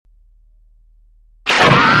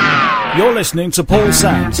You're listening to Paul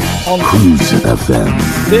Sams on Cruise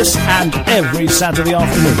FM. This and every Saturday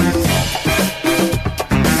afternoon.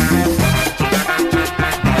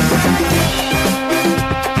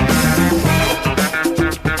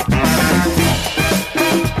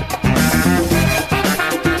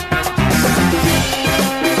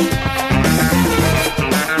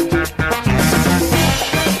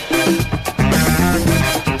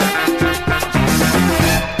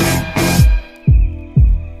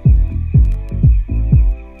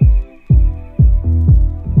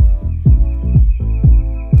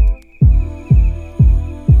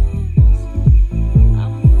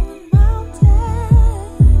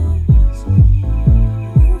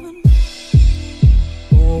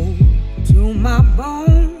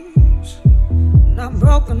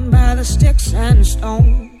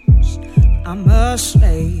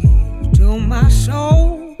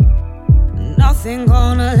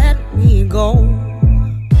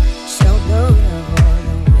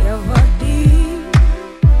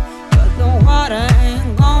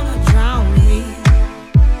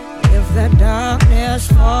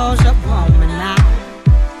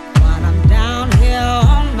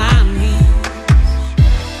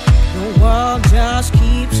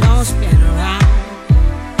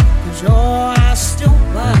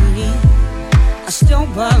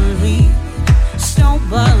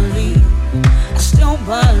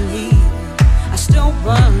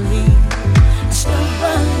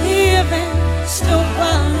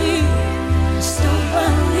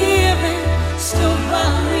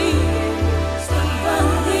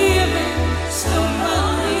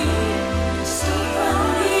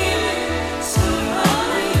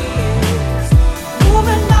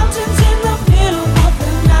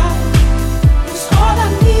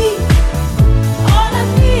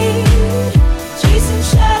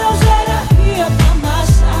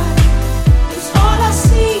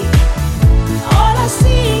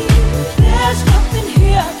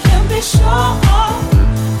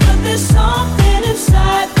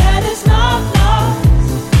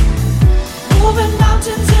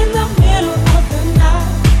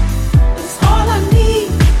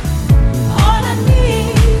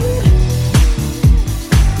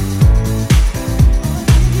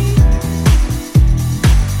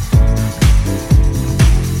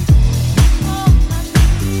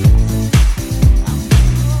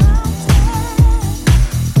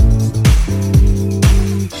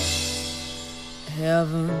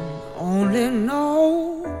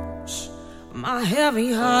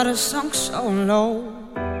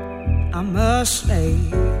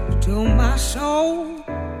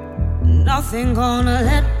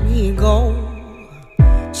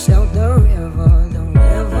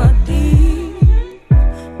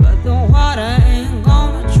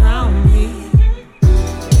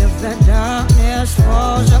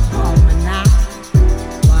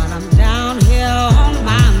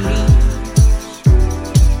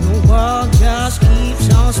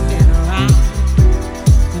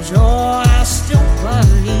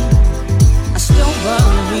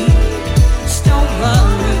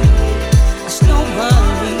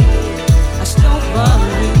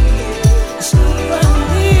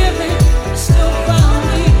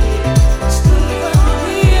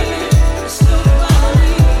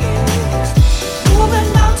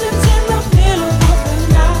 Moving mountains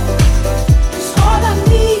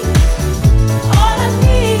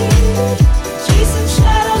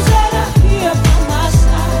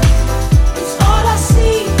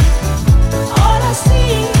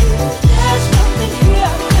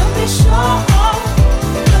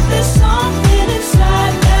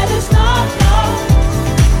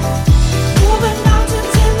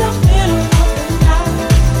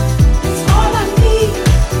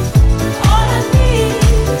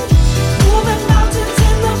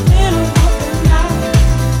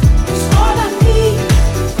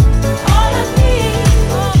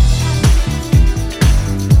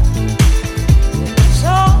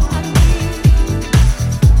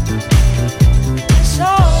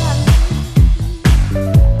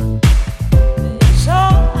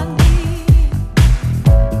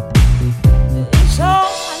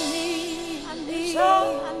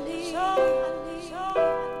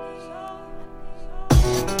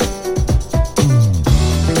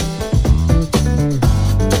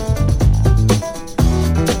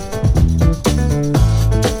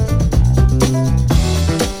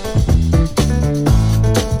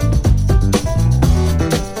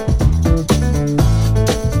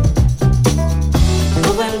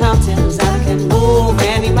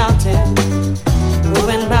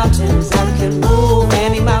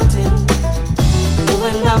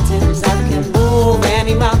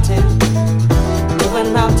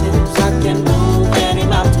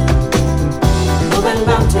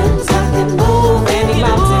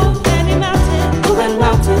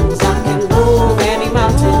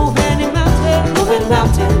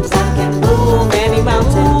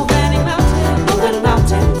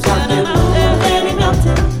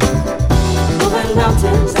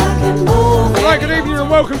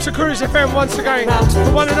to Cruise FM once again.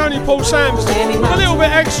 The one and only Paul Sams. A little bit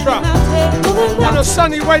extra on a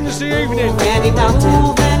sunny Wednesday evening.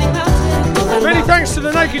 Many thanks to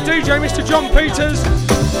the naked DJ, Mr. John Peters,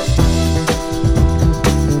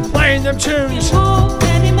 playing them tunes.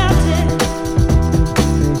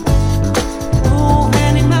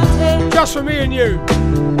 Just for me and you.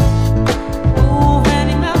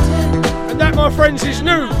 And that, my friends, is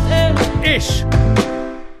new-ish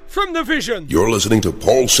from The Vision. You're listening to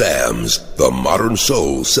Paul Sams, the Modern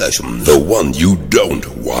Soul Session, the one you don't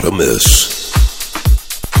want to miss.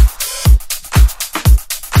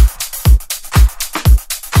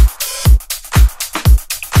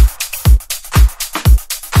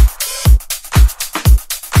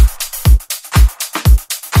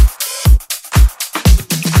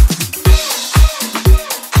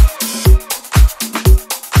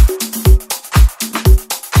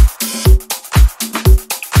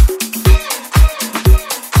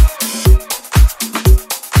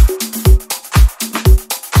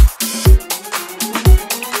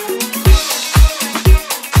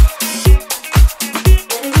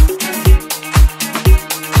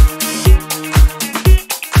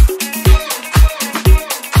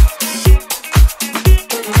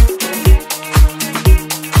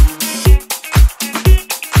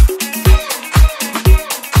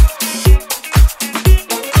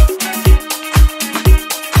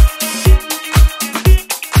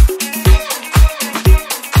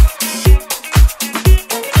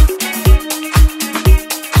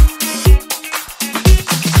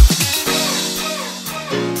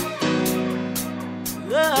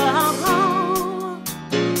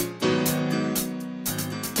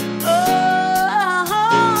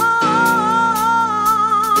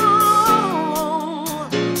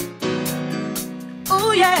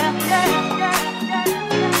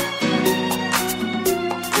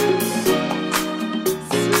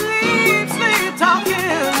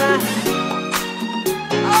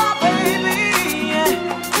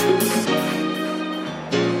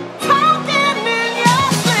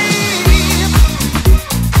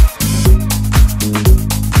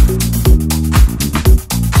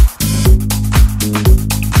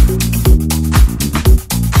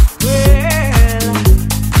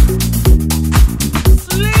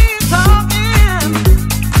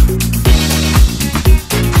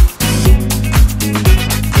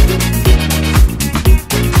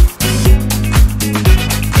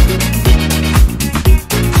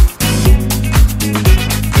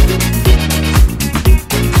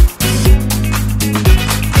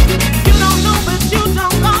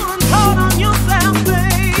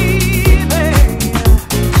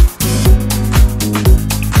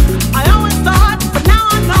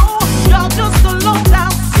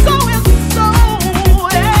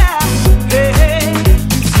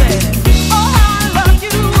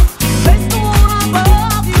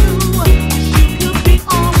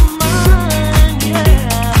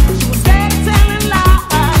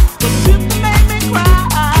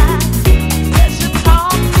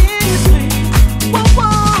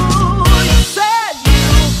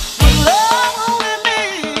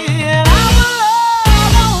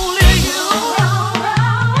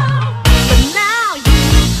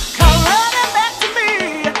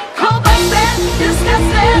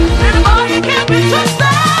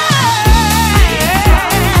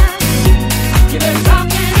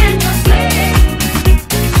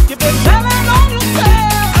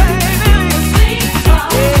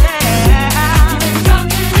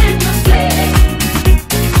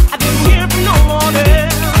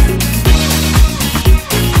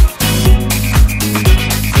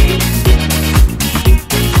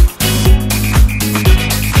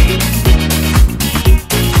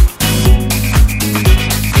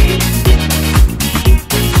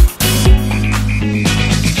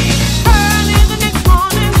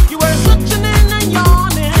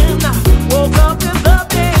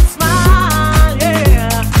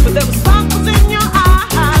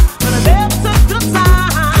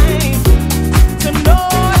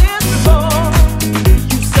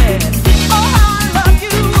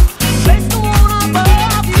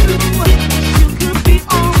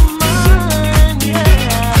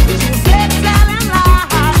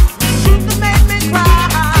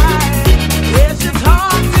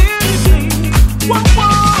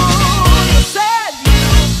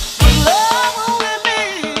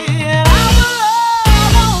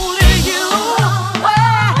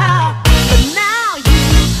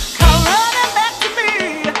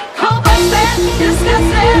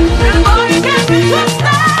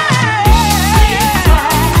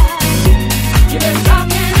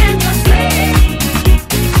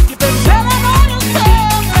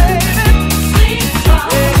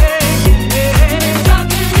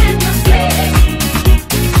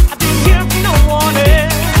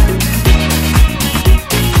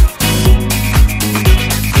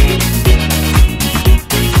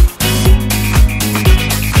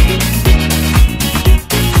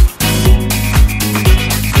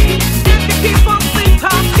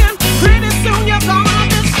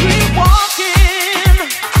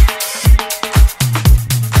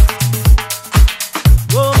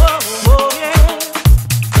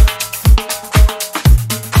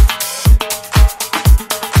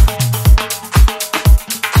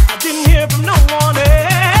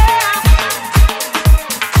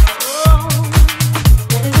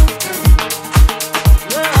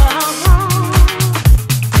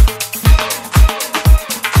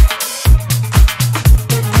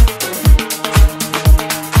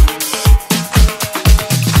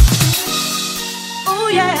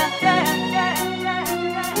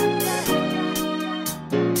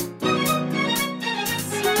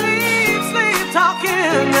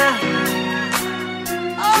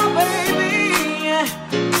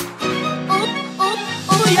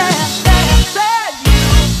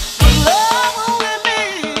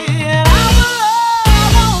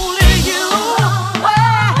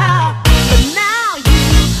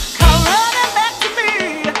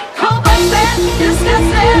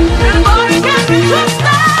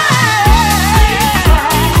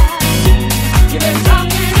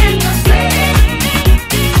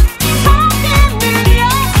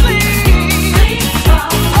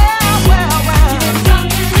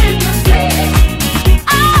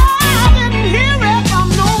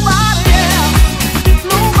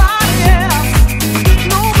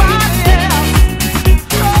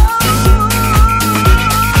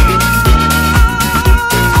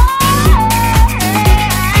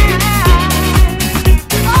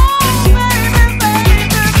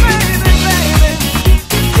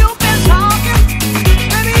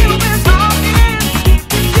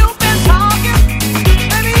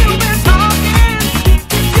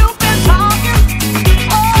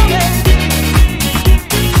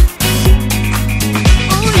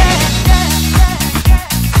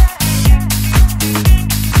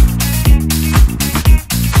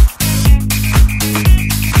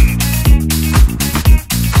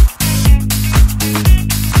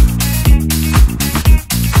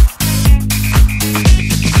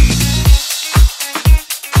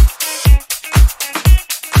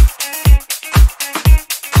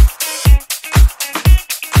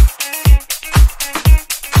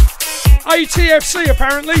 ATFC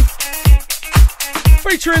apparently.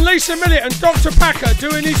 Featuring Lisa Millett and Dr. Packer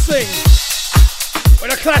doing his thing.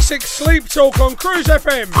 With a classic Sleep Talk on Cruise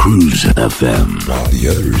FM. Cruise FM. While the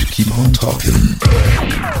others keep on talking,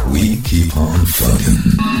 we keep on fucking.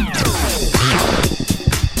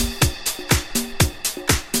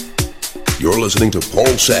 You're listening to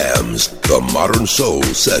Paul Sam's The Modern Soul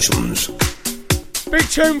Sessions. Big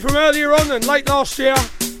tune from earlier on and late last year.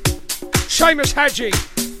 Seamus Hadji.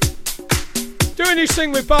 Doing his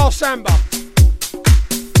thing with bar samba.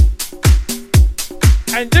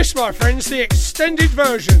 And this, my friends, the extended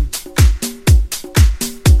version.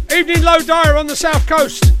 Evening low dyer on the south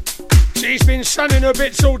coast. She's been sunning her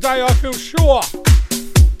bits all day, I feel sure.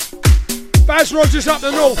 Baz Rogers up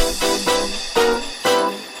the north.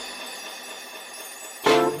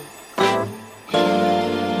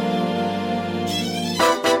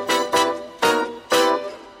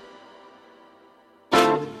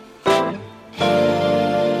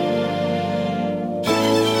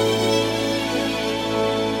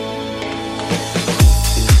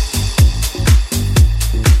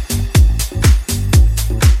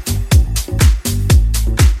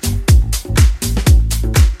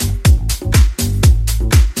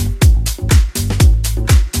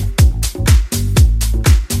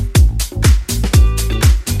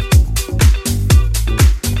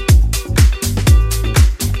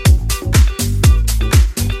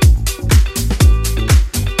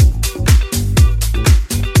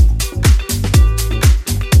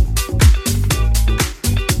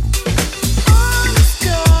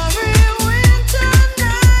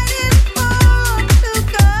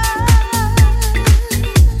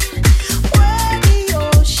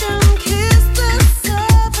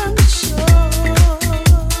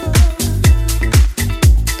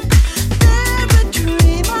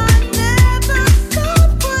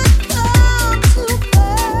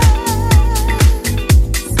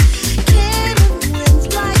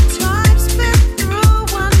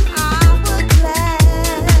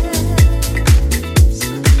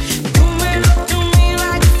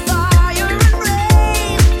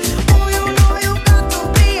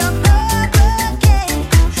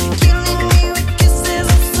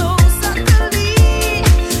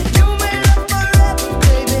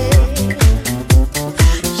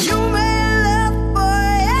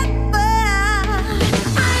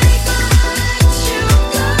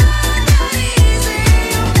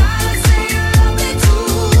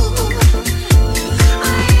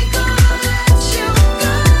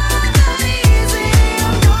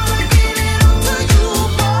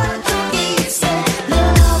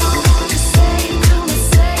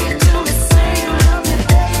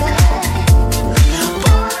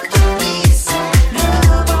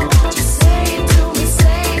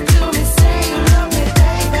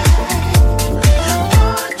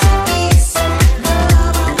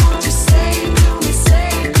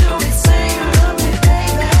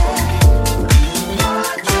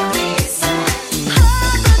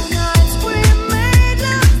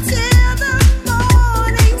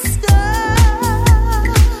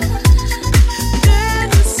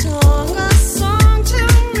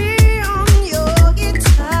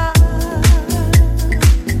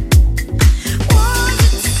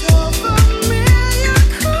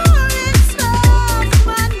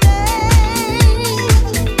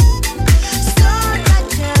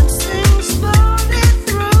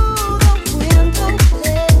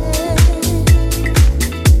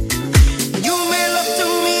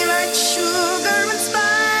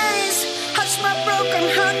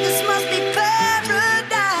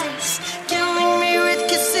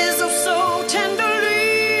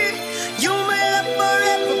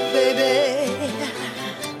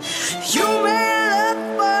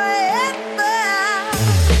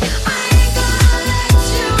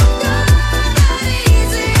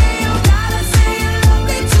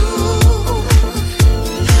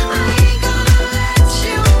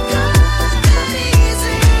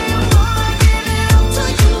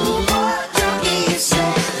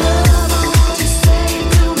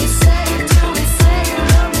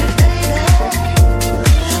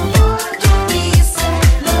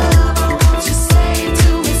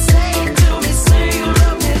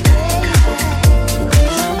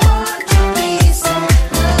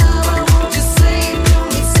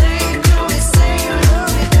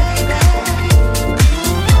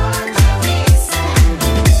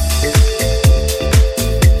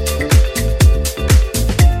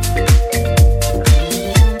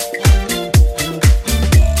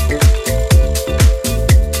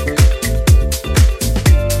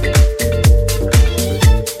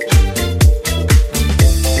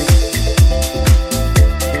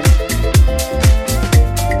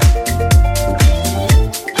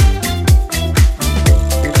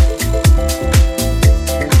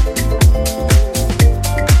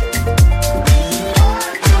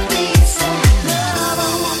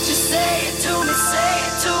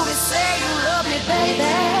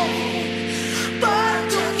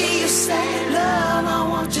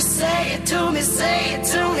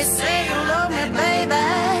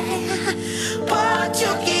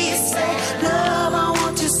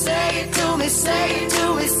 say it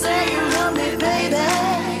to me, say you love me, baby.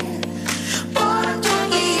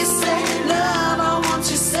 Portugese, say love, I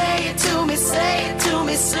want you, say it to me, say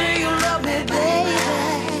you love me, baby.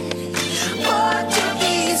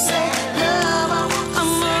 Portugese, say love, I want you,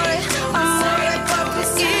 say it to me, say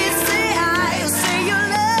Portugese, say I, say you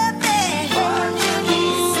love me.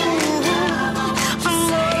 Portugese, say love, I want you,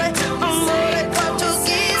 say it to me, say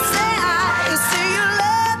Portugese, say I, say you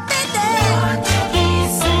love me,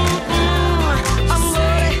 Portugese, say love, I'm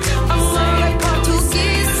sorry,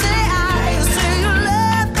 Portugese, say I, say you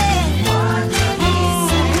love me. Portugese,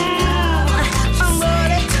 say love,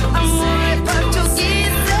 I'm sorry,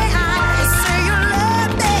 Portugese, say I, say you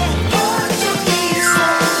love me. Portugese,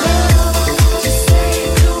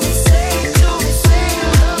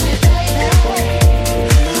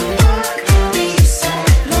 say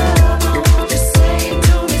love, I want you, say it to me, say you love me, baby. Portugese, say love, I want you, say it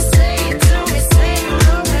to me, say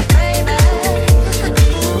you love me, baby. Portugese,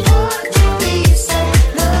 say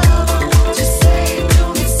love, I want you, say it to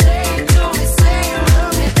me, say you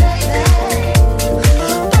love me,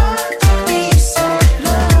 baby. Portugese, say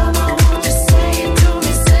love, I want you, say it to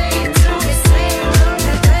me, say you love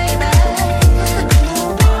me, baby.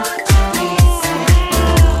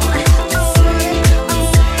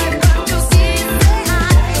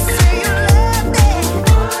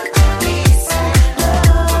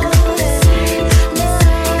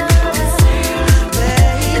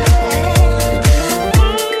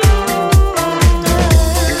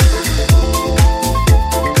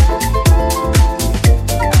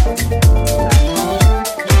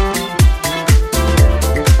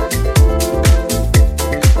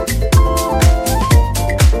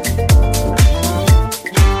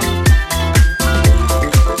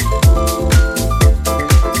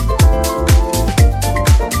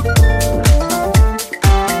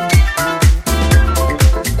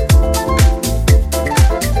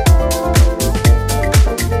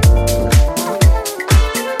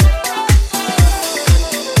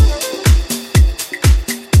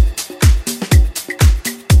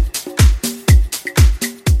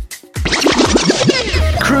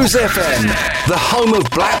 Cruise FM, the home of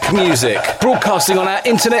black music, broadcasting on our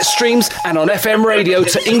internet streams and on FM radio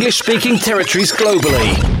to English-speaking territories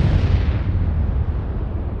globally.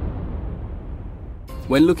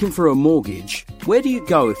 When looking for a mortgage, where do you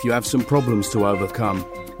go if you have some problems to overcome?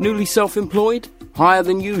 Newly self-employed? Higher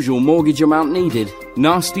than usual mortgage amount needed?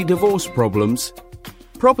 Nasty divorce problems?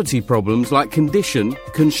 Property problems like condition,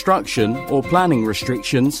 construction or planning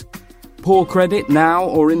restrictions? Poor credit now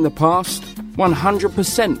or in the past?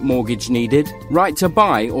 100% mortgage needed? Right to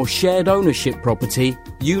buy or shared ownership property?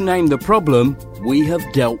 You name the problem, we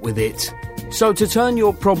have dealt with it. So to turn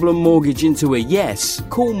your problem mortgage into a yes,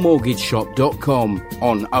 call mortgageshop.com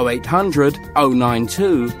on 0800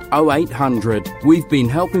 092 0800. We've been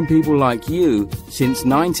helping people like you since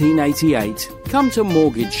 1988. Come to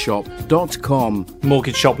mortgageshop.com.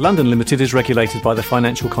 Mortgage Shop London Limited is regulated by the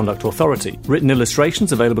Financial Conduct Authority. Written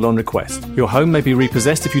illustrations available on request. Your home may be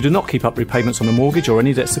repossessed if you do not keep up repayments on a mortgage or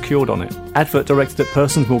any debt secured on it. Advert directed at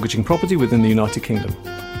persons mortgaging property within the United Kingdom.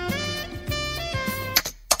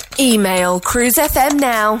 Email Cruise FM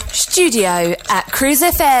now,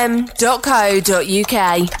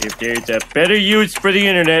 studio@cruisefm.co.uk. If there's a better use for the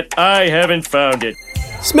internet, I haven't found it.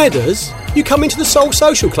 Smedders, you come into the Soul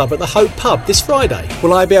Social Club at the Hope Pub this Friday.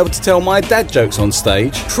 Will I be able to tell my dad jokes on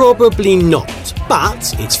stage? Probably not,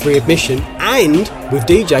 but it's free admission and with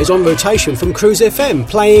DJs on rotation from Cruise FM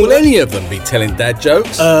playing... Will any of them be telling dad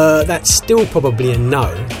jokes? That's still probably a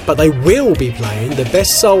no, but they will be playing the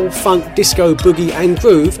best soul, funk, disco, boogie and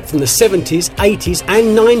groove from the 70s, 80s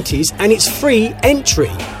and 90s, and it's free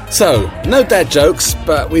entry. So, no dad jokes,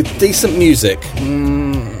 but with decent music.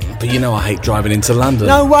 But you know I hate driving into London.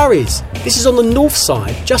 No worries. This is on the north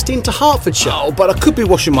side, just into Hertfordshire. Oh, but I could be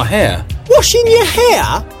washing my hair. Washing your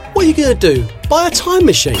hair? What are you going to do? Buy a time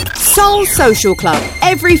machine? Soul Social Club,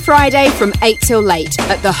 every Friday from 8 till late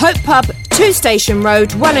at the Hope Pub, 2 Station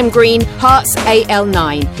Road, Welham Green, Herts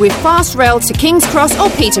AL9, with fast rail to King's Cross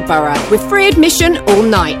or Peterborough, with free admission all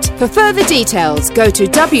night. For further details, go to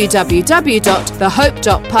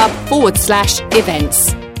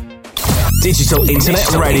www.thehope.pub/events. Digital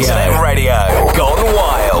Internet Radio. Gone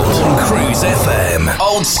wild. On Cruise FM.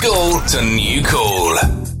 Old school to new cool.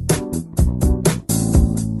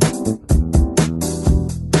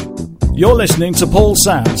 You're listening to Paul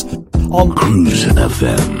Sams on Cruise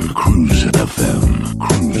FM. Cruise FM.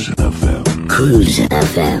 Cruise FM. Cruise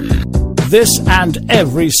FM. This and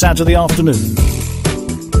every Saturday afternoon.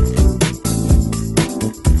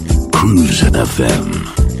 Cruise FM.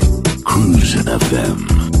 Cruise FM.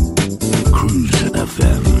 Cruise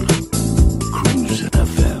FM. Cruise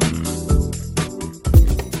FM.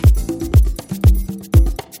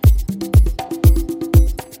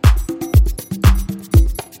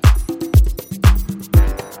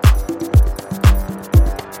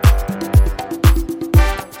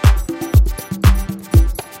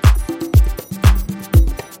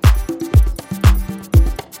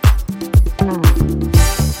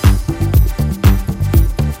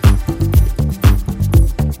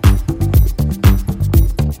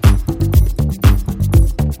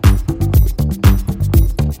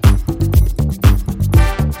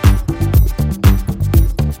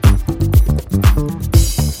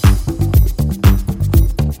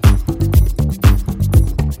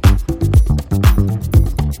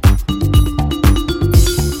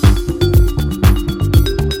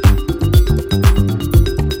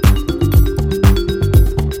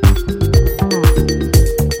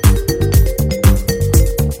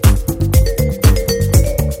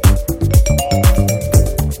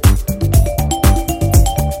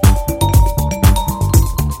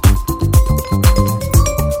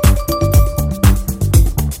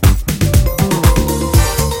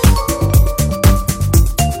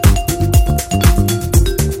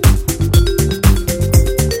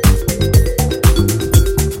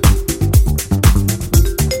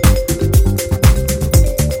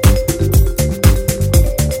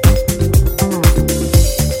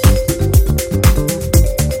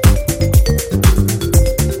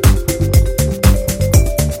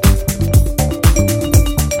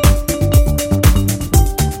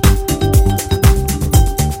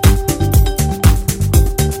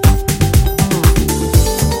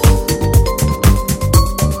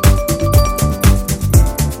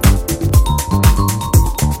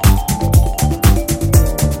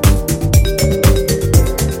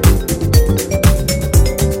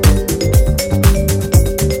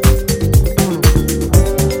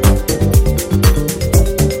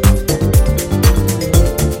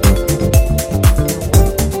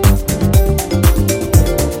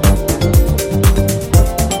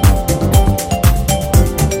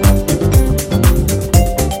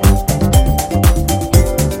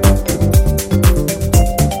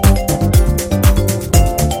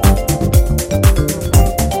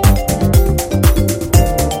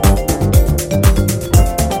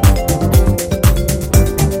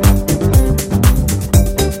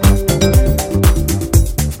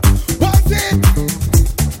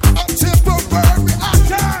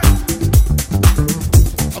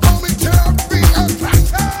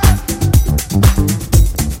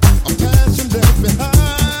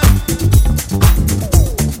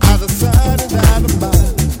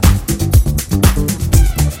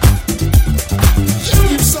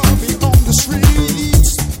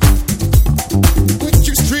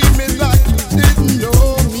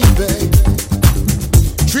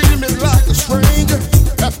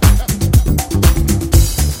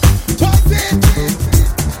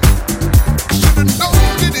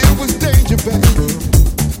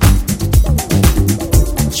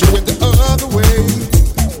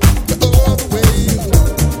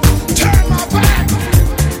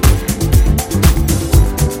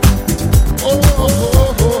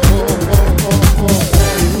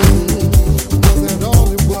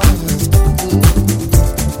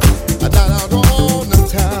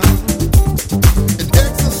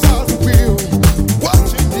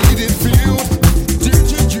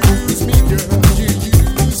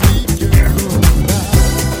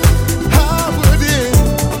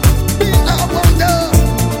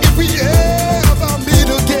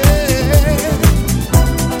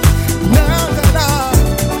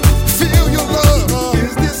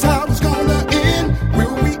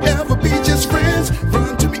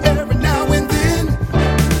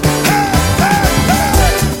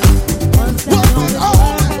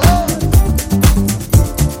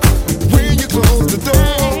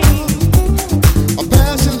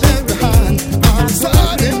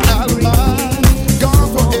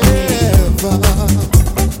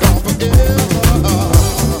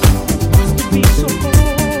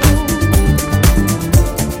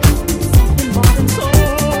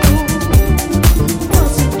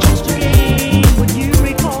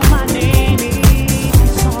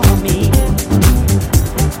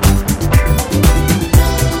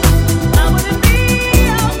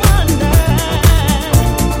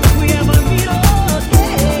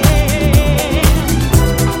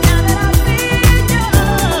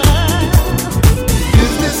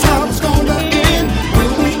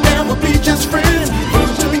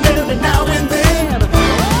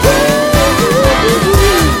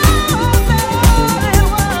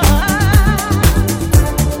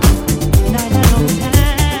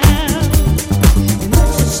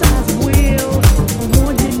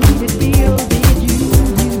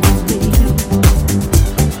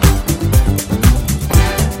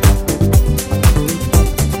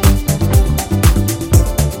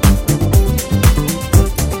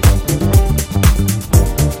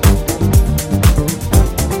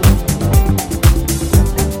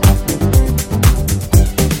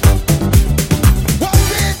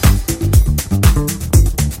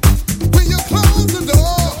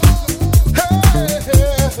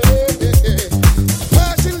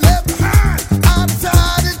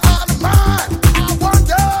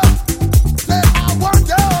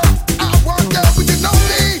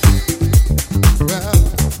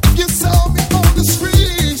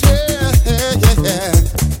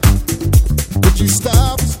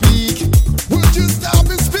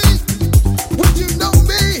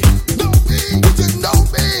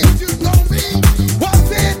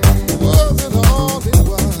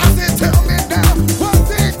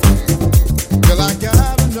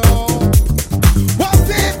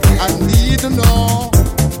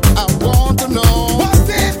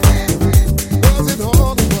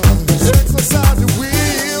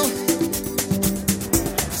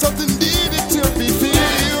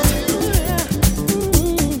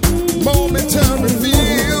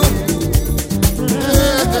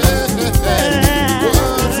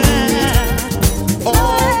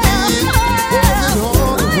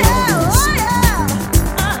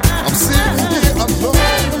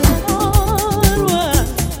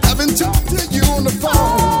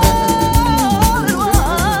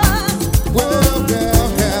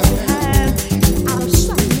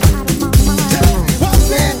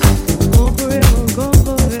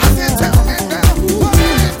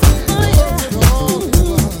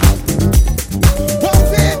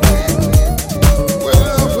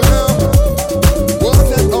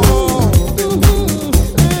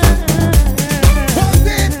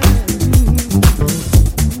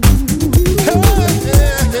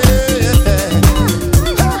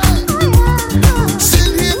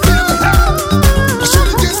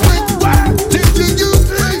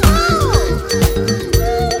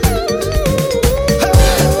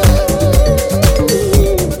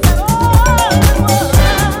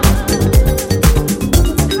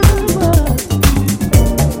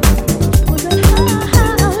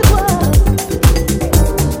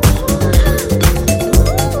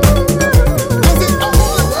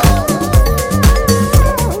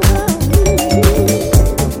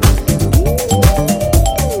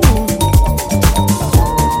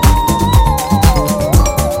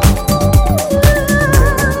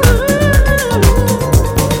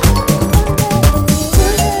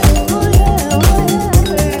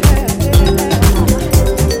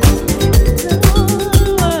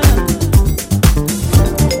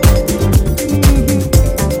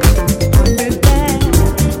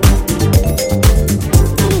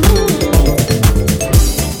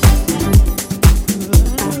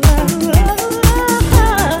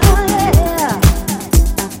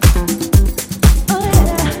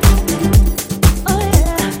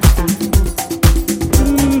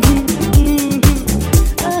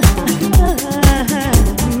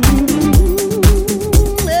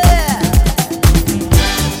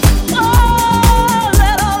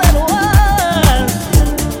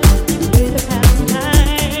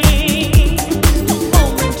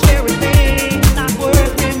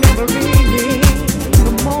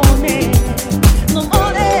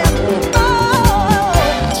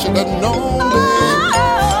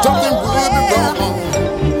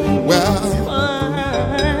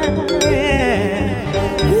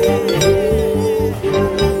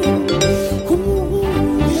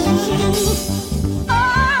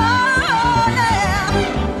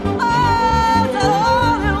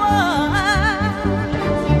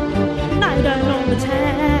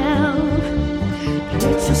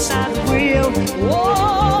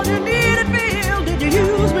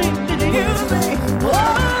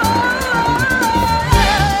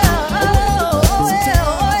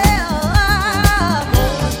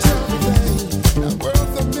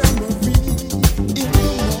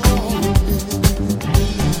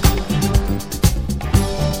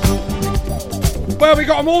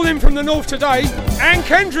 got them all in from the north today. Anne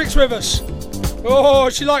Kendrick's with us. Oh,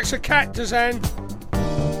 she likes a cat, does Anne?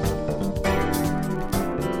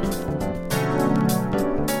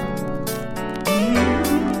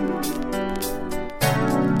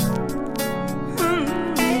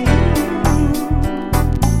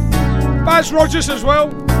 Baz Rogers as well.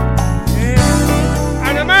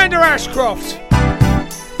 And Amanda Ashcroft.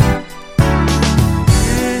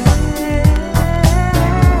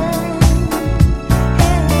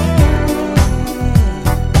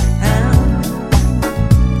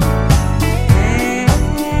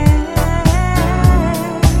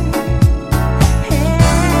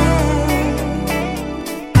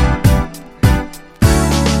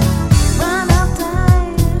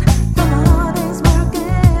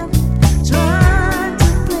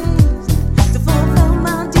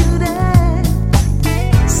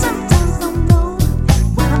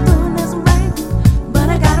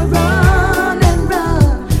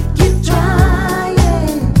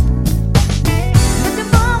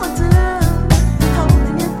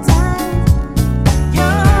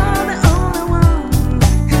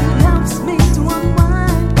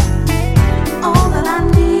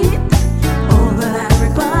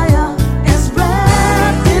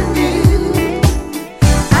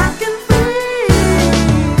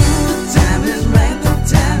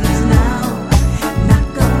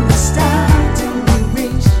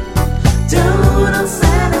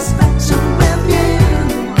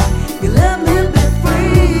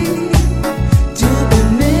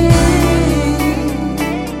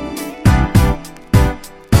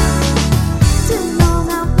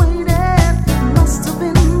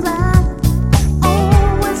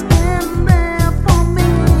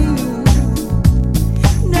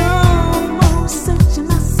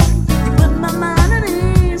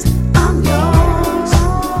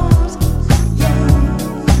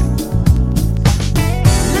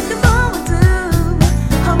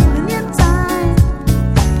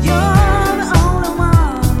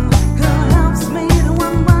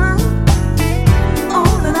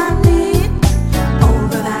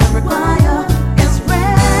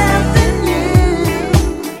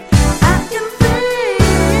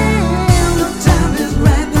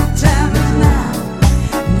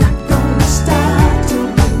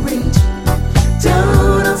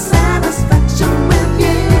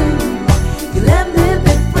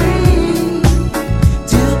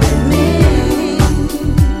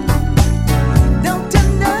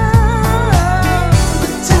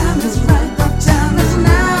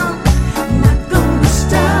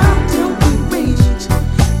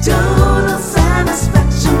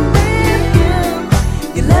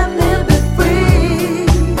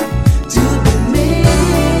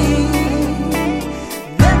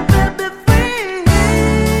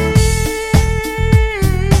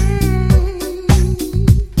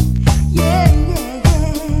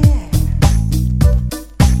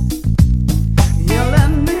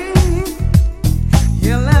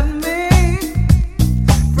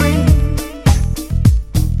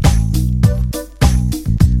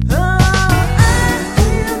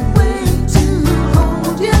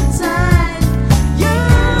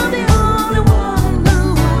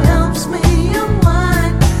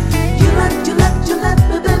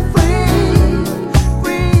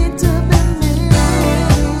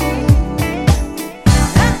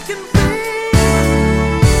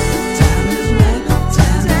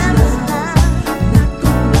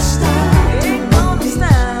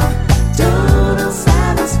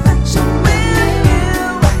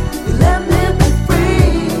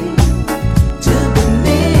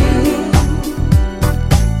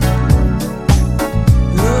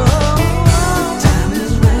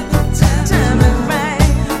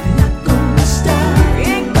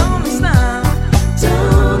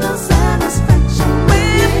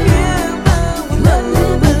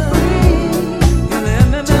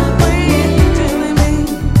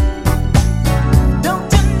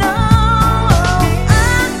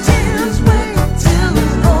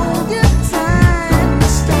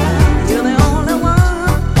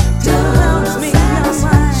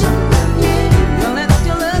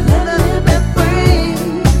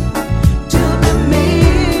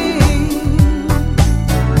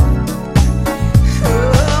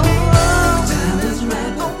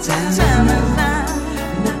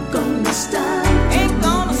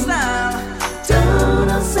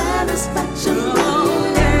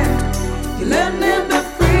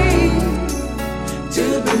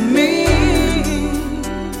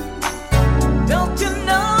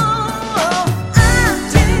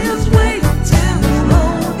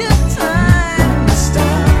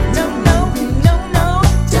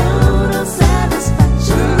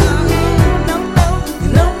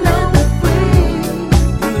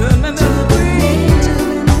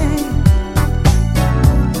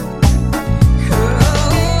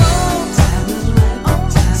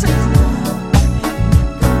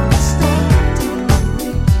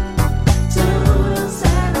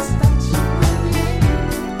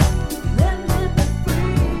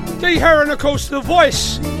 Heron, of course, the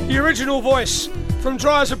voice, the original voice from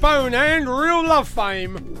Dry as a Bone and Real Love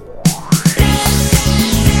fame.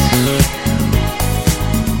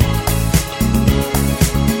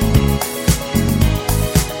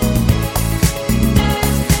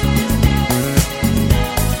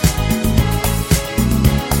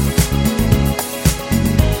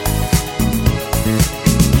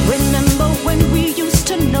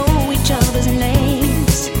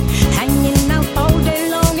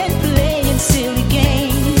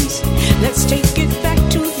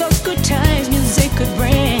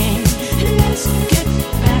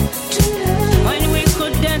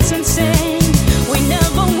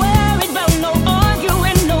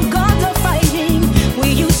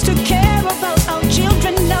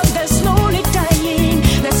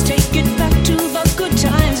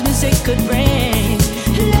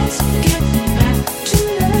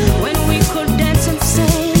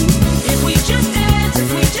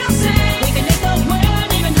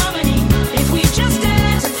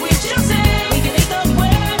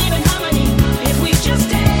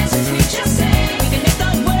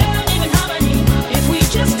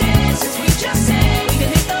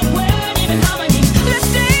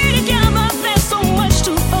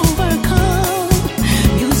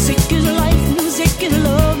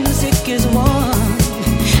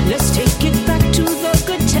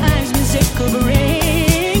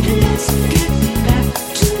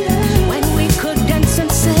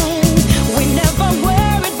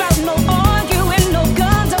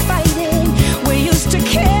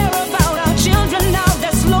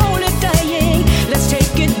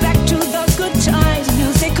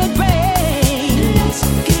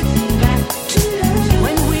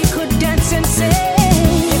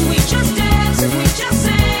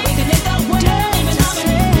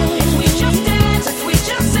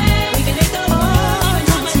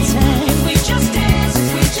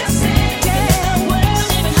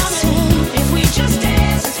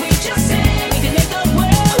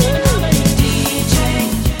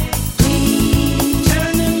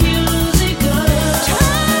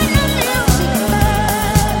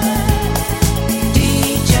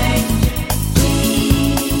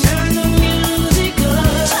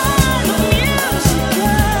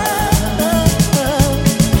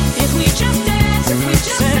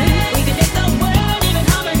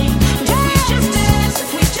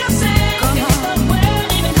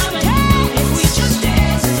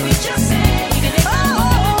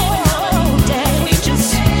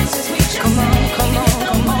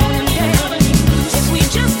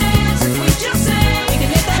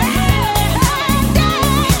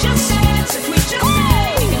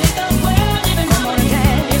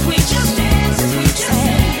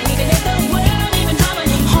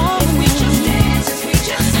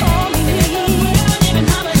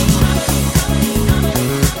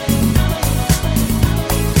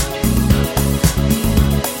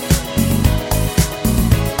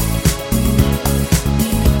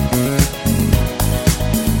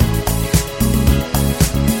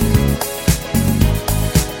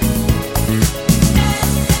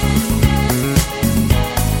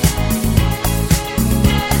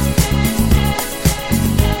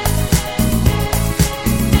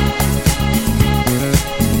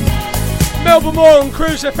 More on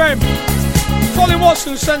Cruise FM. Colin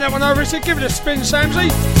Watson sent that one over. He said, give it a spin, Samsy.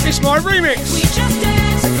 It's my remix. We just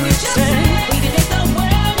dance, we just say, we can make the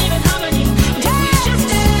world even harmony. If we just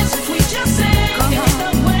dance, if we just say, we can make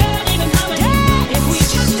the world even harmony. If we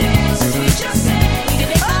just dance, if we just say, we can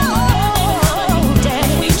make the world even harmony.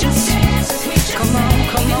 If we just dance, if we just come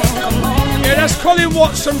on. Yeah, that's Colin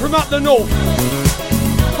Watson from up the north.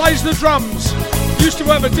 Plays the drums. Used to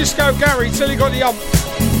work for Disco Gary till he got the ump.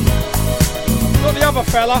 Not the other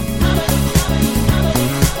fella.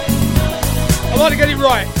 I like to get it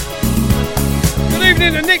right. Good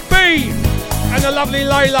evening to Nick B and the lovely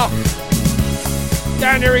Layla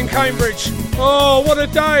down here in Cambridge. Oh, what a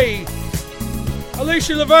day.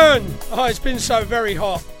 Alisha Laverne. Oh, it's been so very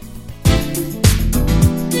hot.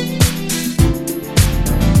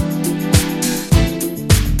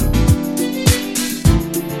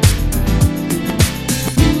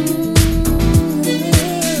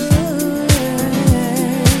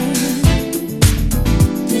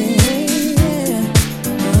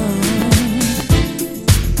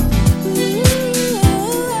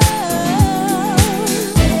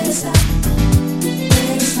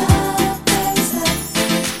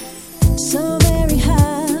 So very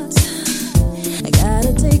high.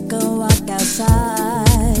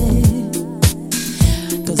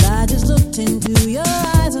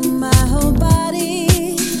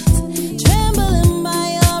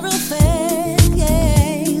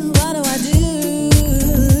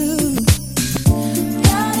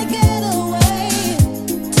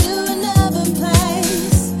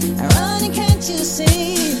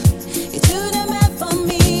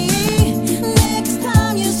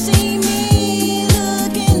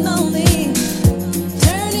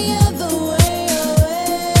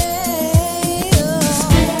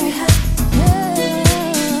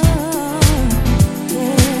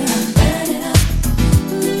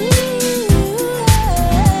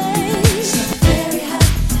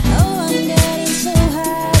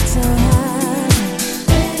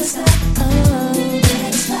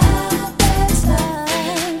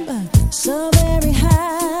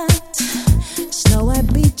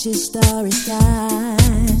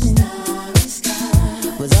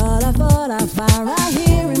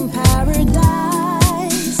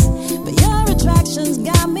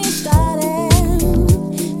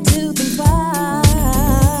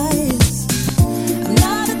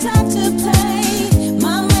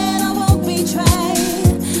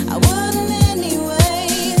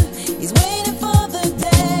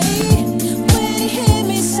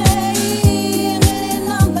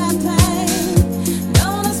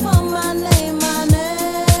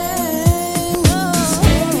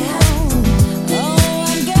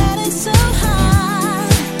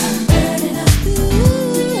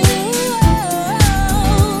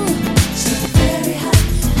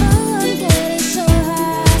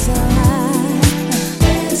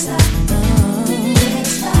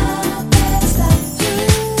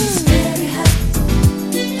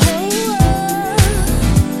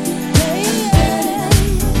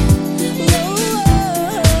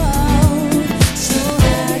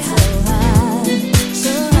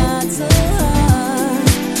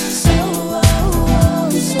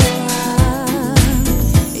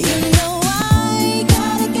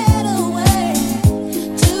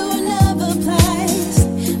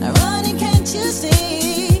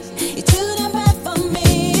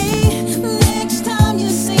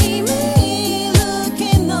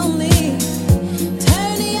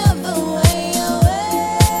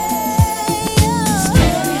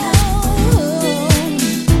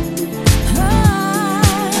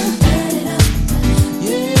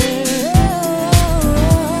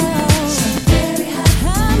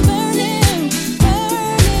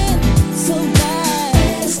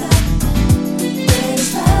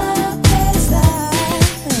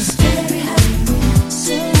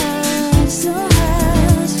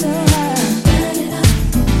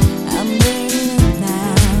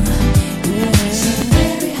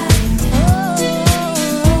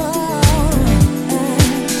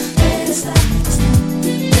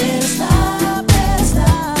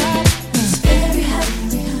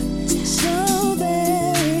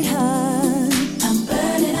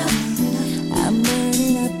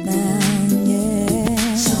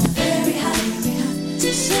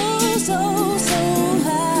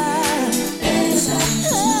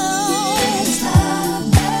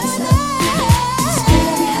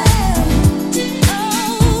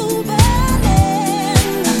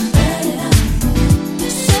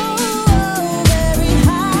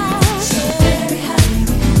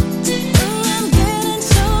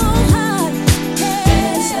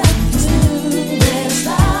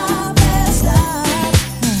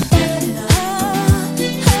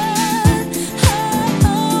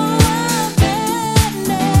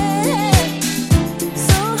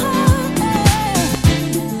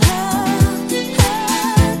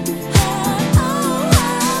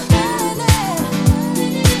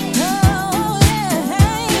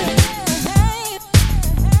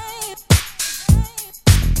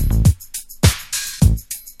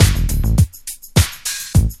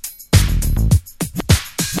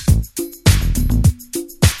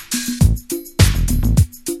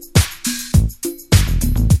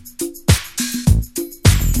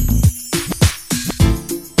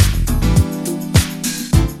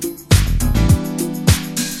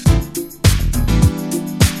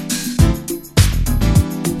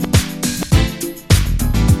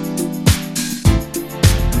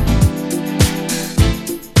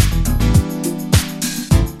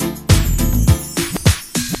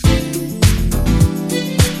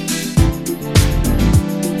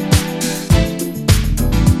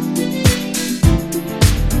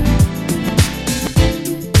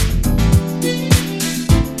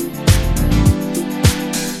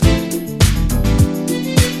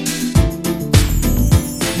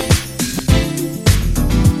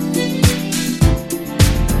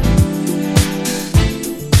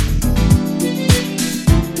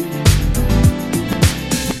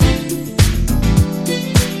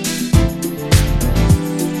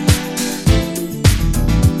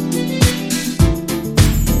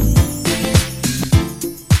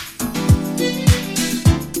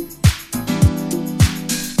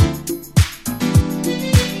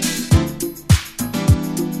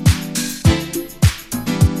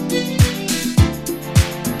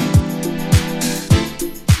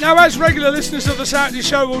 Now, as regular listeners of the Saturday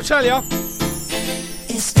show will tell you,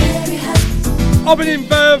 I've been in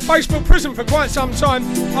Facebook prison for quite some time.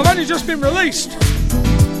 I've only just been released.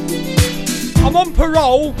 I'm on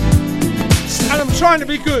parole and I'm trying to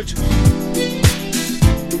be good.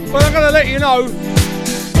 But I'm going to let you know,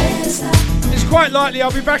 it's quite likely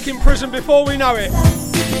I'll be back in prison before we know it.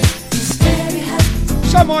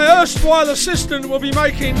 So my erstwhile assistant will be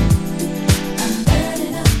making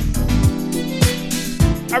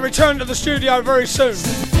a return to the studio very soon.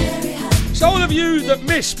 So all of you that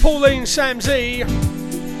miss Pauline Samsey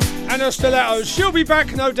and her stilettos, she'll be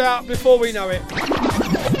back no doubt before we know it.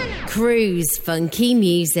 Cruise funky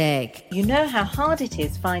music. You know how hard it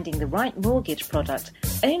is finding the right mortgage product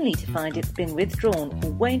only to find it's been withdrawn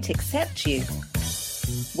or won't accept you?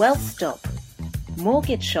 Well, stop.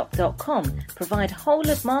 MortgageShop.com provide whole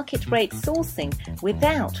of market rate sourcing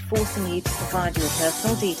without forcing you to provide your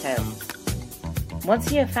personal details.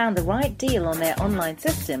 Once you have found the right deal on their online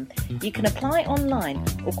system, you can apply online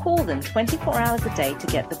or call them 24 hours a day to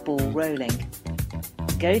get the ball rolling.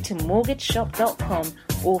 Go to mortgageshop.com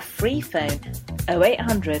or free phone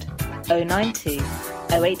 0800 092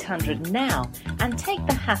 0800 now and take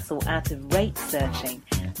the hassle out of rate searching.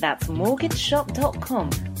 That's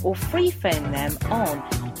mortgageshop.com or free phone them on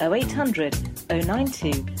 0800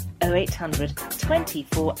 092 0800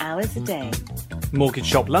 24 hours a day. Mortgage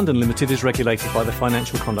Shop London Limited is regulated by the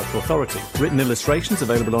Financial Conduct Authority. Written illustrations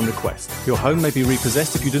available on request. Your home may be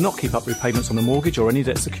repossessed if you do not keep up repayments on the mortgage or any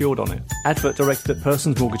debt secured on it. Advert directed at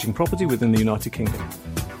persons mortgaging property within the United Kingdom.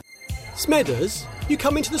 Smedders, you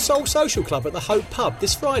coming to the Soul Social Club at the Hope Pub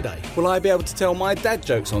this Friday? Will I be able to tell my dad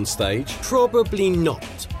jokes on stage? Probably not,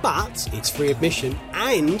 but it's free admission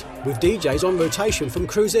and with DJs on rotation from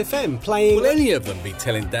Cruise FM playing... Will any of them be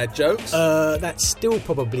telling dad jokes? That's still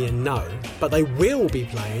probably a no, but they will be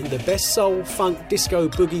playing the best soul, funk, disco,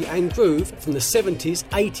 boogie and groove from the 70s,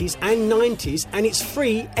 80s and 90s, and it's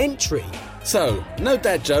free entry. So, no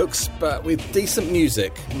dad jokes, but with decent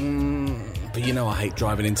music. But you know I hate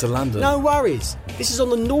driving into London. No worries. This is on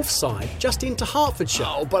the north side, just into Hertfordshire.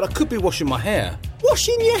 Oh, but I could be washing my hair.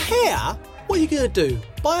 Washing your hair? What are you going to do?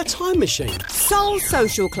 Buy a time machine? Soul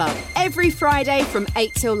Social Club, every Friday from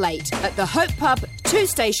 8 till late at the Hope Pub, 2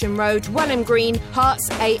 Station Road, Welham Green, Hearts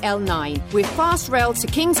AL9, with fast rail to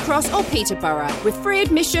King's Cross or Peterborough, with free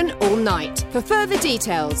admission all night. For further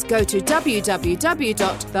details, go to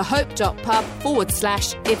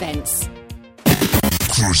www.thehope.pub/events.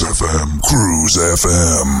 Cruise FM, Cruise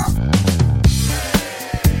FM.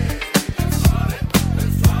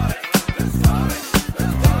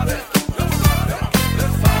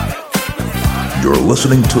 You're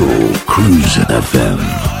listening to Cruise FM.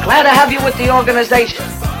 Glad to have you with the organization.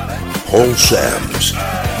 Paul Sam's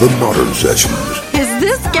The Modern Sessions. Is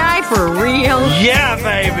this guy for real? Yeah,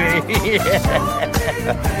 baby.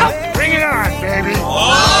 Yeah. Oh, bring it on, baby.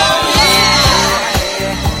 Oh,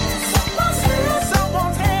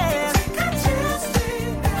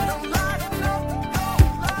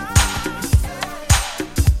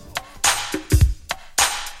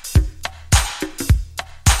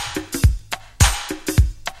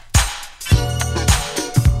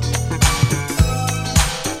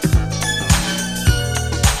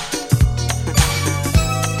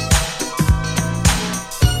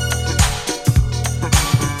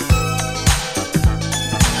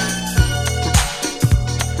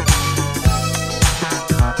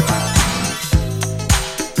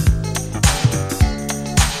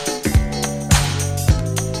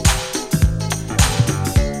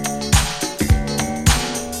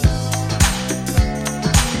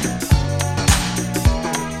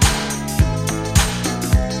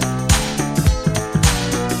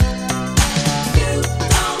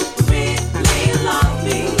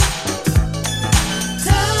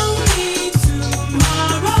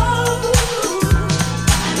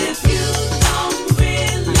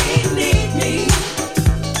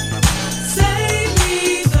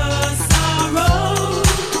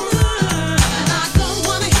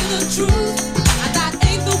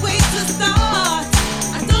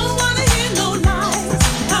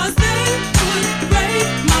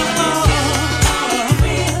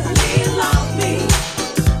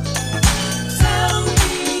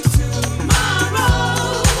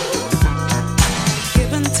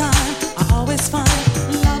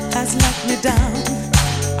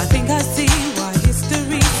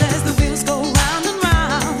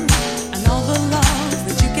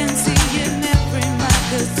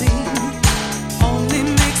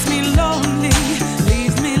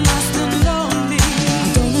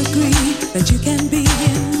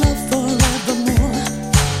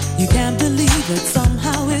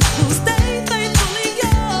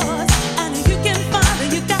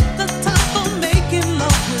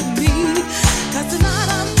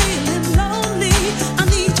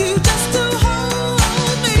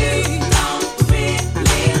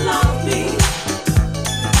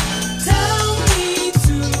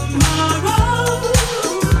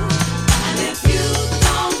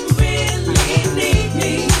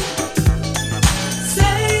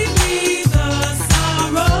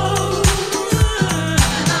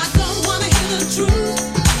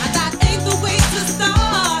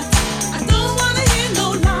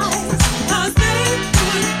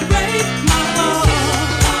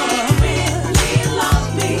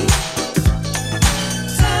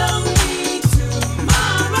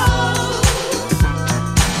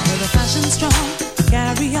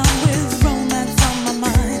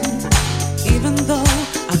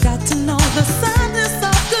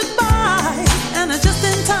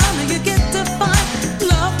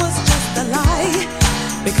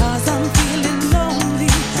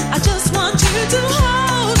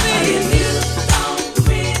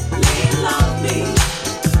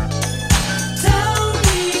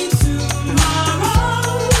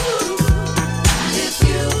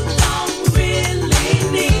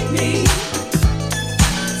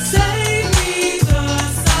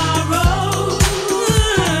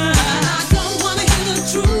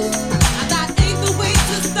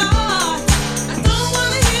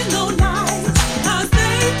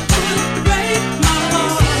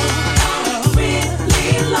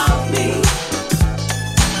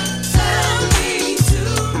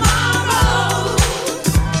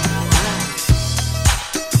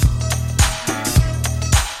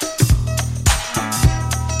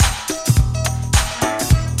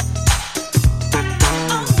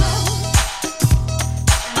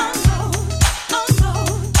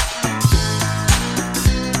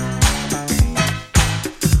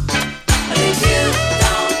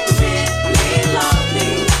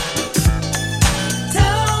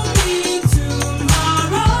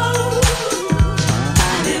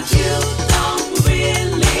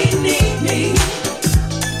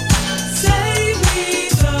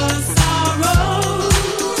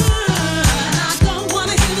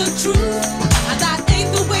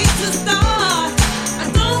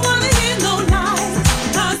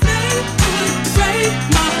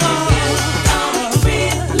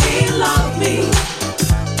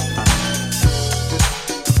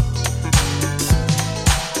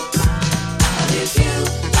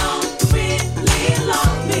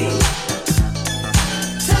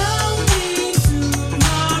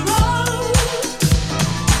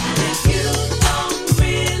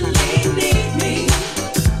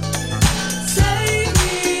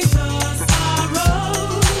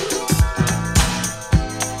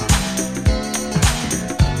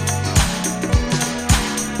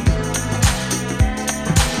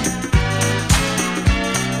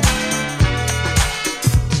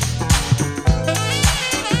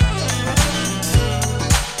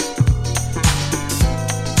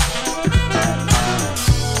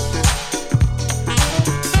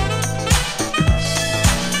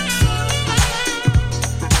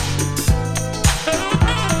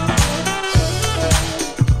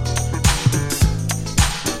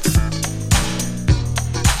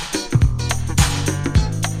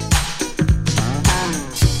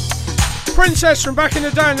 Princess from back in the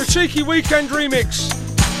day on the Cheeky Weekend remix.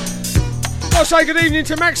 Gotta say good evening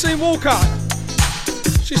to Maxine Walker.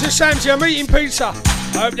 She says, Samsy, I'm eating pizza.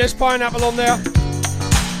 I hope there's pineapple on there.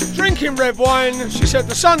 Drinking red wine. She said,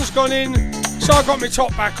 the sun's gone in, so I got my top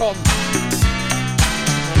back on.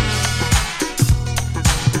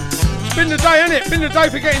 It's been the day, innit? Been the day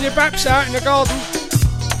for getting your baps out in the garden.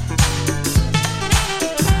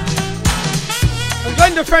 And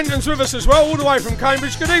Glenda Fenton's with us as well, all the way from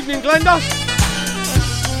Cambridge. Good evening, Glenda.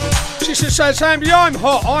 She says, Sam, yeah, I'm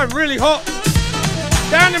hot. I'm really hot.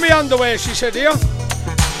 Down to my underwear, she said here.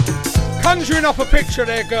 Conjuring up a picture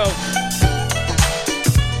there, girl.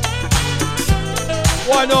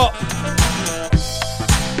 Why not?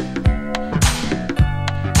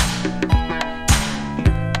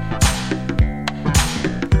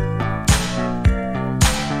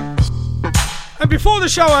 And before the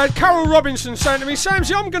show, I had Carol Robinson saying to me,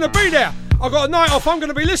 Samsy, I'm going to be there. I've got a night off, I'm going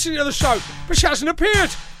to be listening to the show. But she hasn't appeared.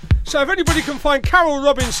 So if anybody can find Carol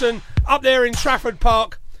Robinson up there in Trafford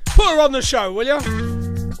Park, put her on the show, will you?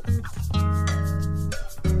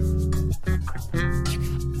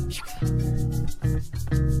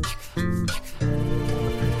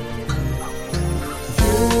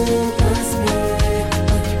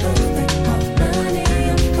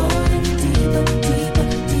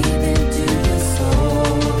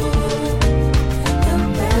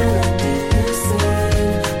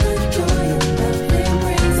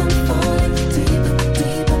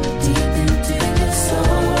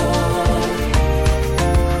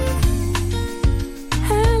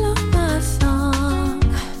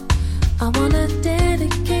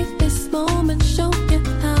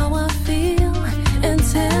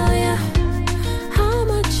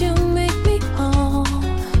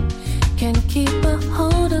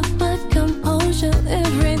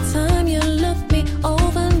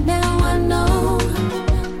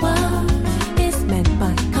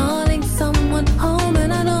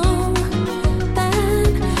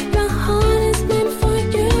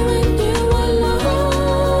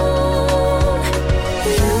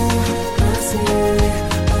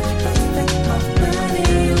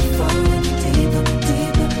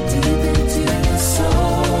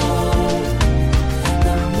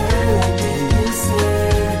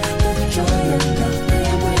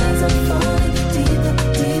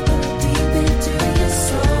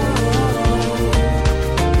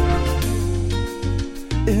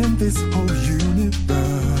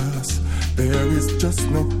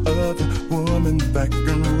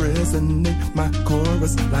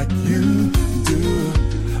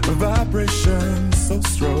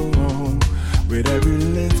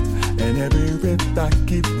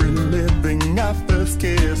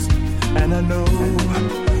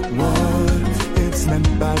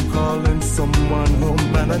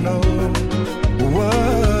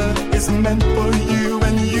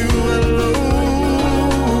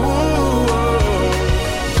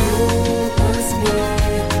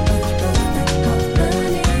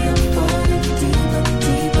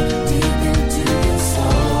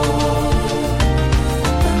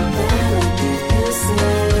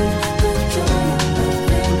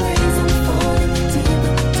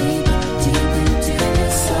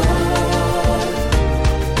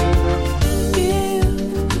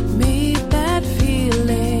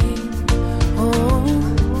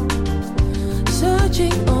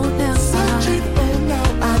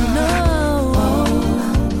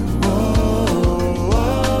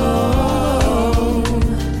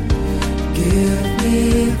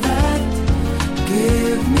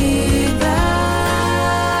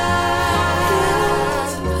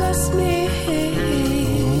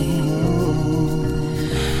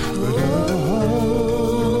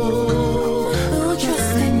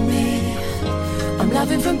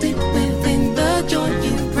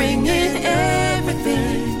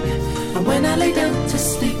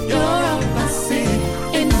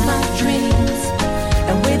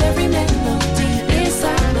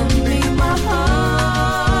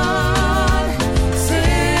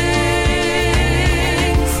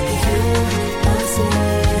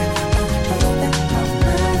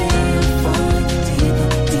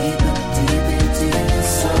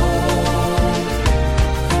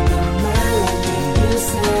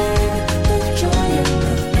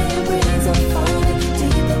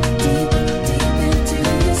 Deep into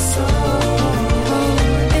your soul.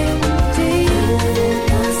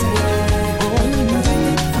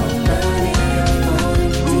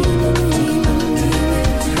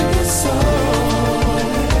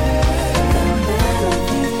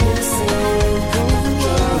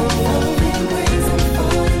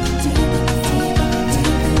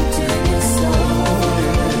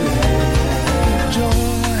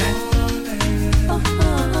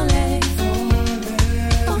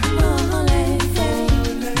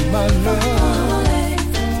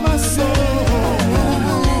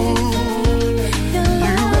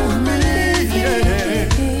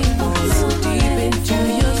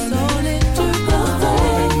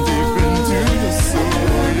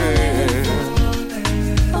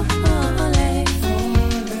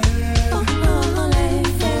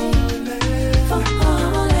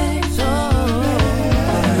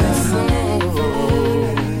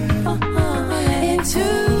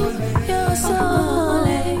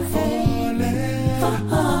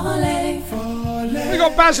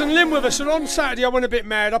 Baz and Lynn with us, and on Saturday I went a bit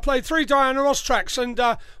mad. I played 3 Diana Ross tracks, and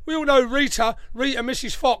we all know Rita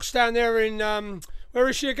Mrs. Fox down there in, where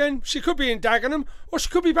is she again? She could be in Dagenham, or she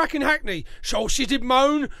could be back in Hackney. So she did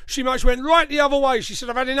moan, she much went right the other way. She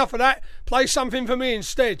said, I've had enough of that, play something for me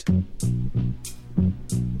instead.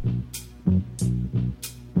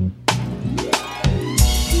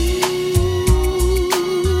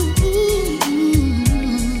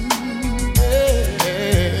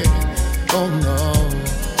 Oh no.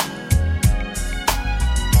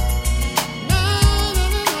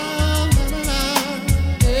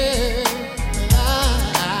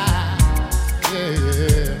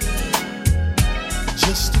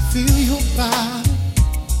 Just to feel your body,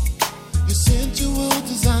 your sensual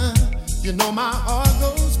design. You know my heart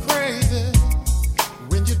goes crazy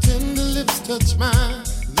when your tender lips touch mine.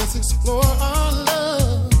 Let's explore our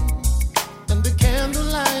love under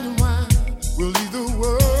candlelight and wine. We'll leave the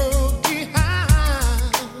world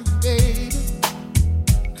behind, baby.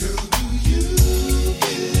 Girl, do you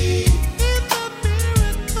believe in the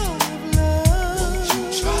miracle of love? Won't you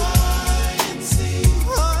try and see?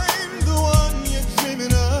 I'm the one you're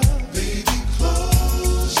dreaming of. Baby,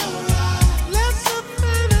 close your eyes. Let the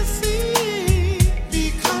fantasy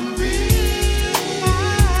become real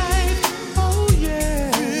life. Oh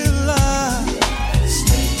yeah, real life.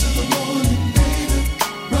 Stay till the morning, baby.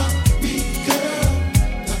 Rock me, girl,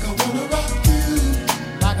 like I wanna rock you,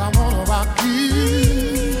 like I wanna rock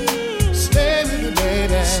you. Stay with me,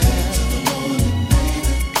 baby. Stay till the morning,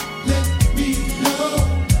 baby. Let me know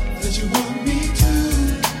that you want me to.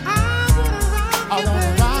 I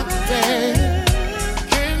wanna rock you, baby.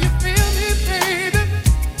 Can you feel me, baby?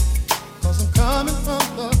 'Cause I'm coming from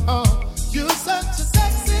the heart. You're such a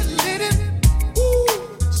sexy lady. Ooh,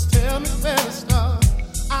 just tell me where to start.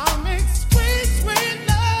 I'll make sweet, sweet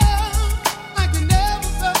love like you never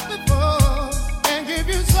felt before, and give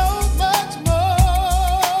you so much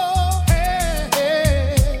more. Hey,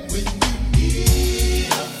 hey. When you need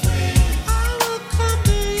a friend, I will come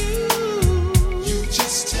to you. You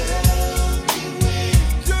just tell me when.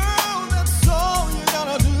 Girl, that's all you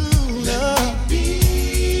gotta do. Let me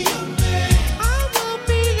be your man. I will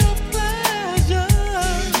be your pleasure.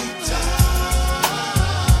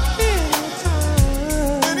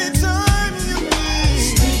 Anytime you need.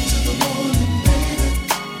 Stay till the morning, baby.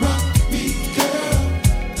 Rock me, girl,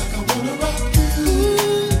 like I wanna rock you.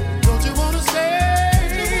 Don't you wanna stay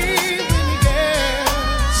with me, girl?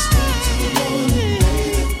 Stay till the morning,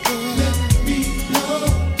 baby. Let me know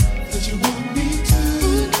that you want me to.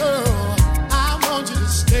 Girl, I want you to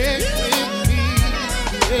stay with me.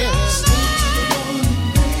 Yeah. Stay till the morning,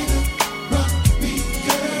 baby. Rock me,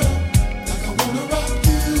 girl, like I wanna rock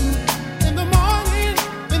you. In the morning,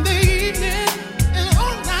 in the evening, and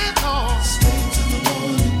all night long. Stay till the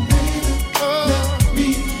morning, baby. Let me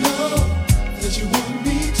know that you want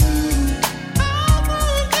me to.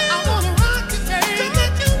 I wanna rock you, baby.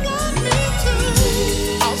 That you want me to.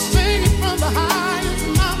 I'll sing it from the highest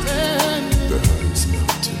mountain. The highest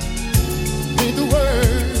mountain. Read the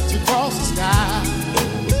words across the sky.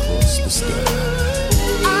 All across the sky.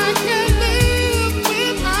 I can't live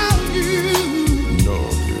without you. No,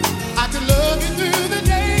 girl. I can love you through the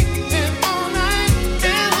day and all night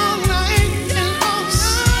and all night and all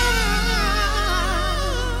night.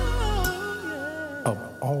 Of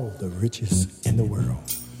all the riches in the world,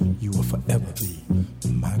 you will forever be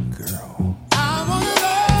my girl. I wanna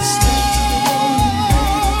love. Stay till the morning,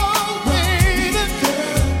 baby.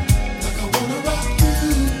 Girl, like I wanna rock you.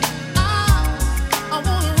 I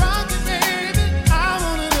wanna rock you, baby. I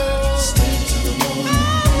wanna know. Stay till the morning,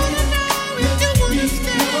 baby. Let me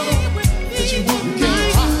know that you want me.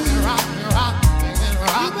 Rock me, rock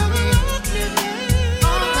me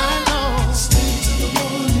all night long. Stay till the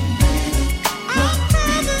morning, baby. Rock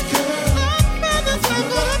me, girl. I wanna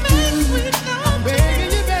rock you. I'm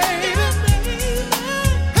begging you, baby.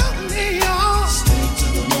 Help me on. Stay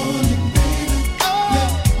till the morning, baby.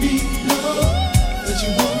 Let me know that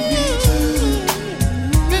you want me to.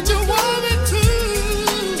 That you want me to.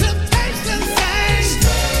 Temptation says,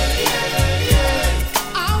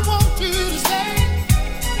 I want you to stay.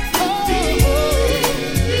 Oh, I wanna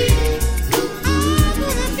be your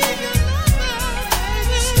lover, baby.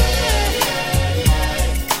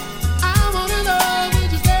 I wanna love you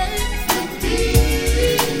to stay.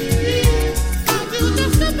 I'll do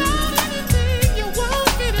just about anything you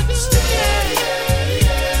want me to do. Stay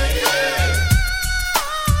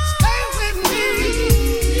with me.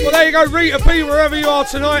 Well, there you go, Rita P, wherever you are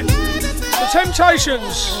tonight. The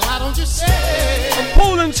Temptations. Why don't you stay? And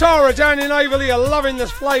Paul and Tara down in Averley are loving the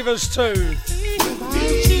flavours too.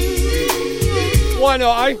 Why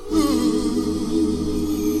not, eh?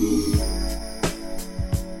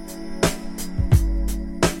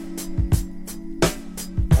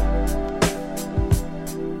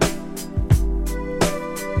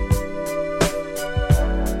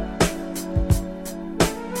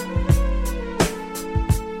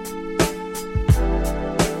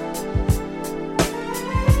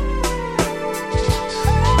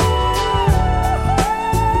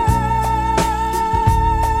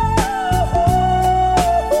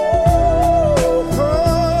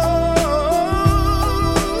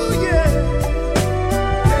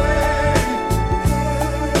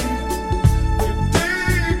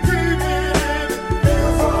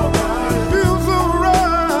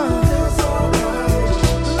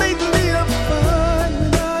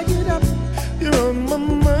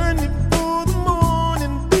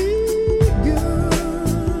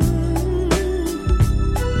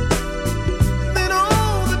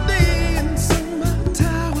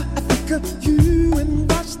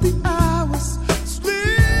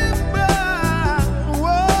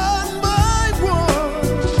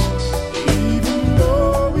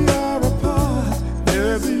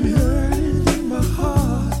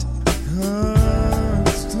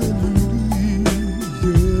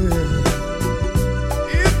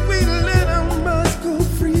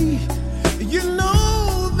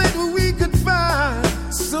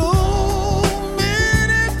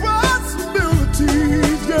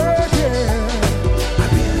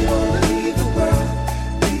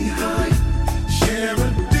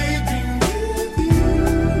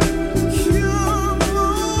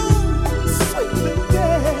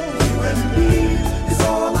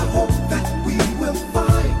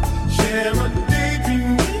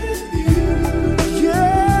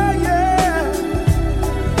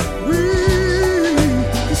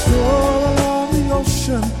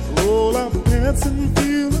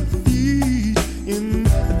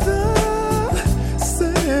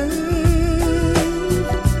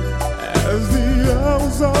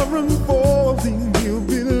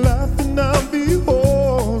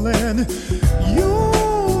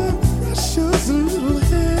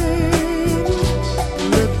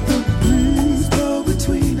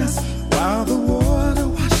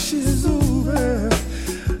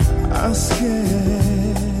 my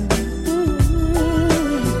skin.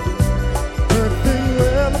 Perfect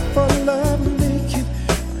weather for love to make it,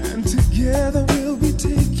 and together we'll be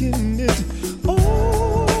taking it.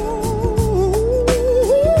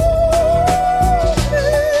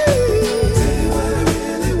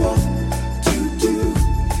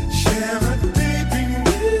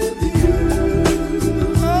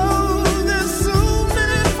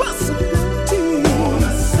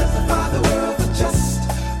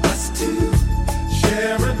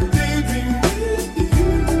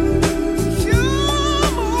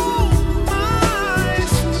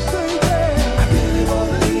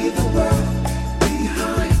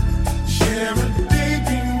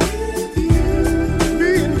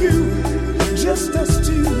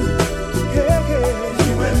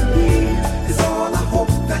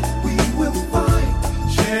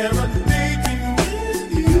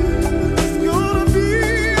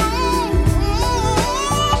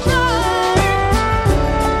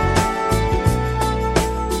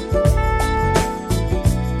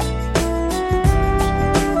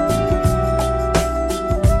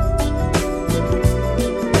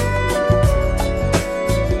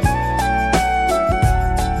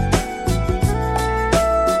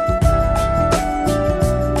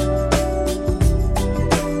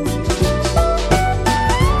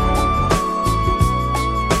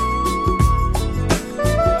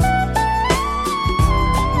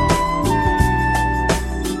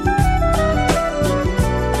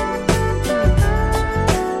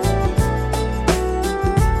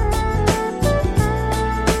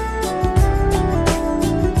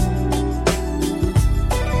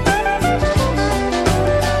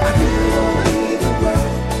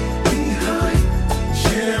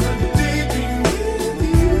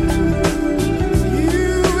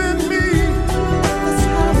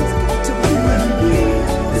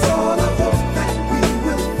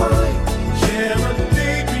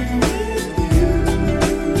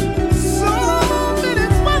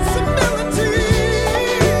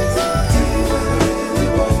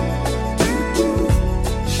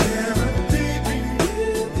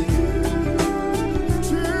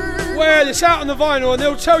 It's out on the vinyl and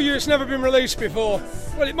they'll tell you it's never been released before.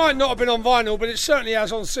 Well, it might not have been on vinyl, but it certainly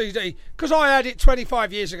has on CD, because I had it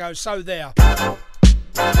 25 years ago, so there.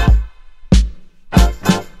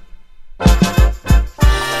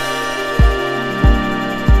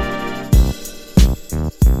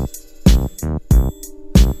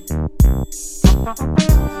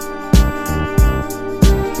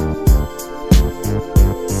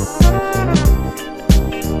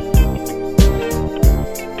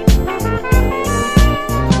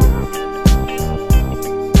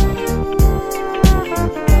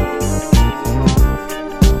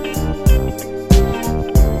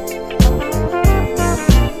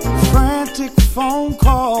 Phone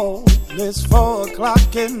call, it's 4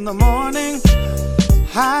 o'clock in the morning.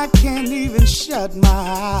 I can't even shut my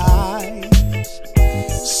eyes.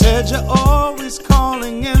 Said you're always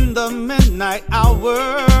calling in the midnight hours.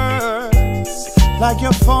 Like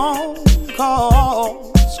your phone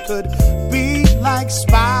calls could be like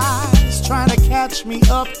spies trying to catch me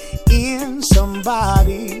up in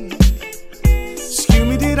somebody. Excuse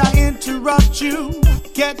me, did I interrupt you?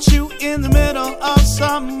 Get you in the middle of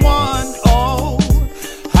someone? Oh,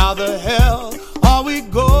 how the hell are we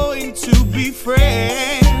going to be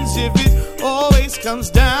friends if it always comes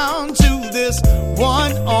down to this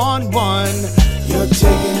one-on-one? You're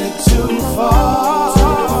taking it too far.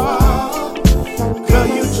 Girl,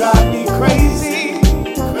 you drive me crazy,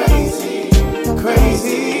 crazy,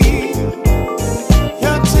 crazy.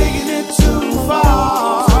 You're taking it too far.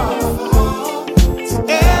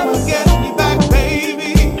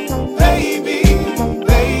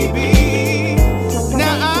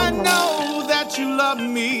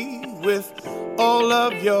 All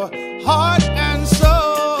of your heart and soul.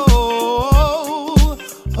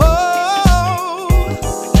 Oh,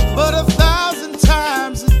 but 1,000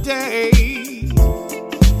 times a day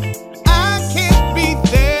I can't be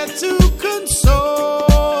there to console.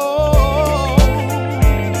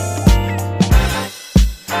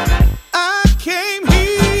 I came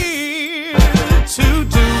here to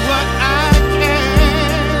do what I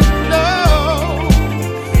can. No,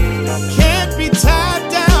 can't be tied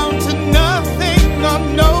down to nothing or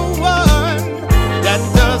no one.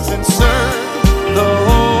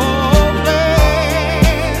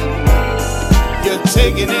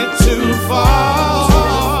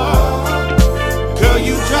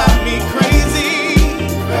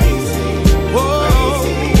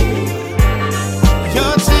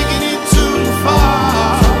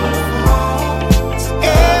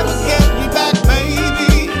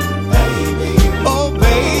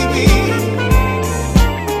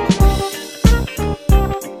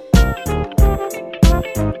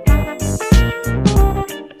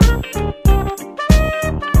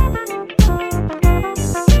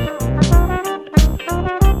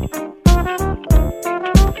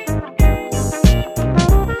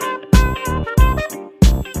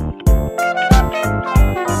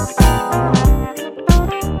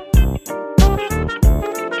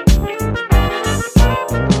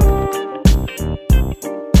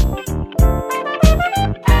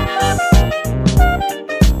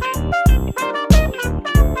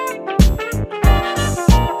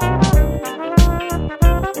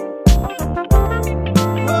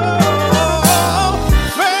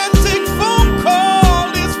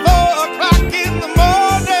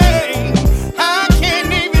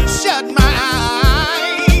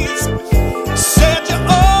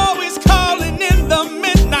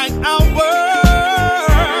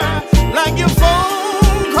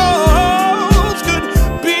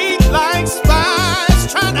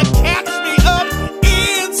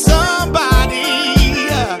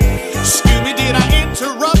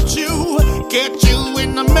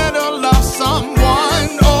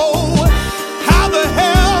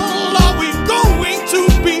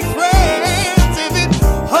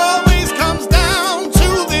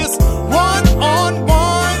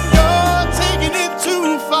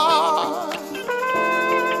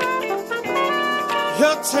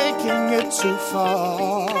 You're taking it too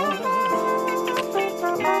far.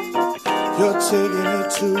 You're taking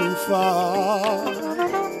it too far.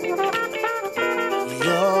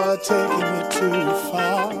 You're taking it too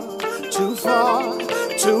far, too far,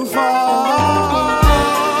 too far.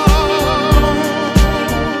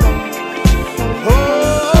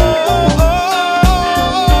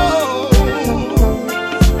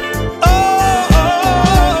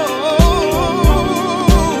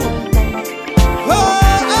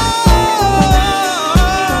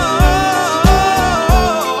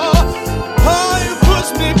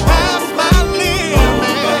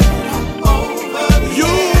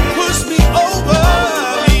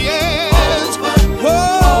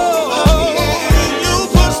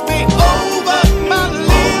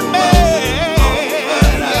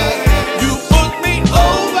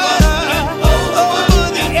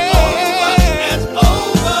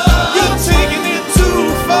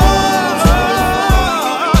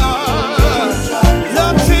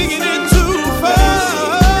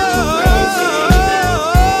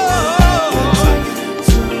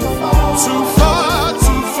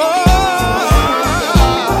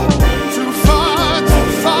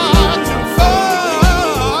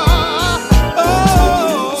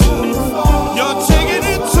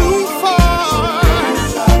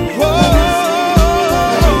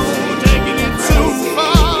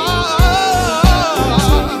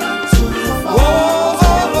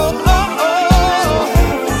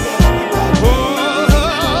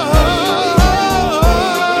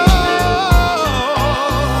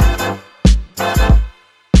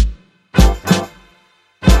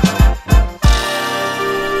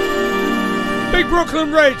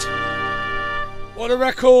 What a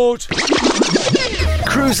record!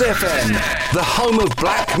 Cruise FM, the home of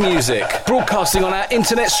black music, broadcasting on our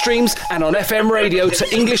internet streams and on FM radio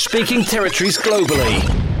to English-speaking territories globally.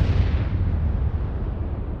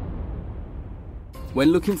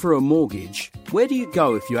 When looking for a mortgage, where do you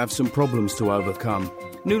go if you have some problems to overcome?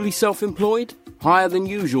 Newly self-employed? Higher than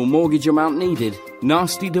usual mortgage amount needed?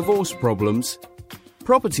 Nasty divorce problems?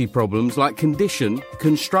 Property problems like condition,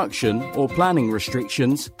 construction or planning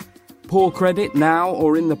restrictions? Poor credit now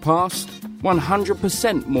or in the past?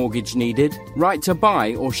 100% mortgage needed? Right to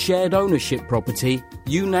buy or shared ownership property?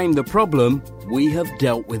 You name the problem, we have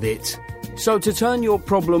dealt with it. So to turn your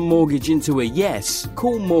problem mortgage into a yes,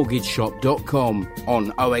 call mortgageshop.com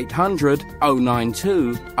on 0800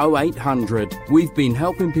 092 0800. We've been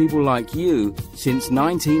helping people like you since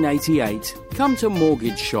 1988. Come to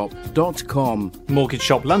mortgageshop.com. Mortgage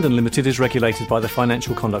Shop London Limited is regulated by the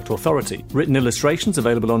Financial Conduct Authority. Written illustrations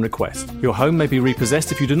available on request. Your home may be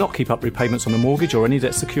repossessed if you do not keep up repayments on a mortgage or any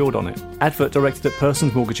debt secured on it. Advert directed at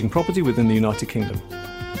persons mortgaging property within the United Kingdom.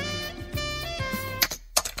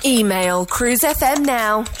 Email Cruise FM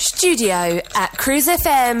now,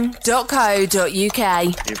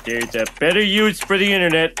 studio@cruisefm.co.uk. If there's a better use for the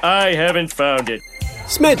internet, I haven't found it.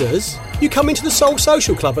 Smedders, you coming to the Soul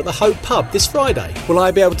Social Club at the Hope Pub this Friday? Will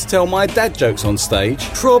I be able to tell my dad jokes on stage?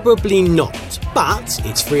 Probably not, but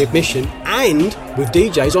it's free admission and with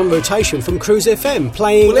DJs on rotation from Cruise FM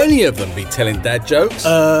playing... Will any of them be telling dad jokes?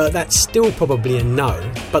 That's still probably a no,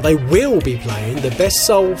 but they will be playing the best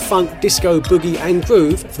soul, funk, disco, boogie and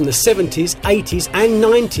groove from the 70s, 80s and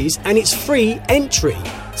 90s, and it's free entry.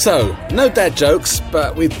 So, no dad jokes,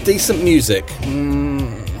 but with decent music.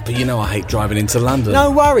 But you know I hate driving into London. No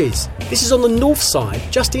worries. This is on the north side,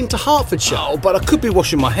 just into Hertfordshire. Oh, but I could be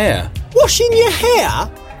washing my hair. Washing your hair?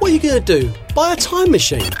 What are you going to do? Buy a time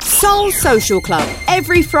machine? Soul Social Club,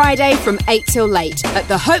 every Friday from 8 till late at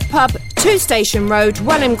the Hope Pub, 2 Station Road,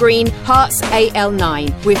 Welham Green, Hearts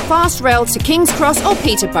AL9, with fast rail to King's Cross or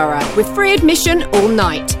Peterborough, with free admission all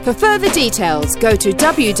night. For further details, go to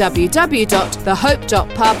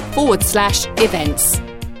www.thehope.pub/events.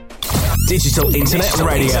 Digital Internet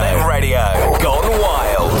Radio. Gone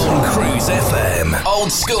wild. On Cruise FM. Old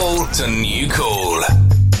school to new cool.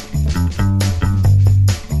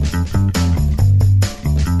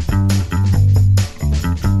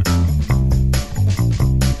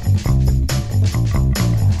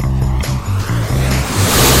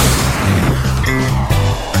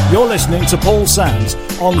 You're listening to Paul Sands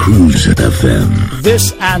on Cruise FM.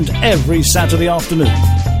 This and every Saturday afternoon.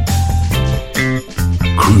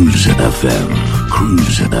 Cruise FM.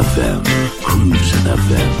 Cruise FM. Cruise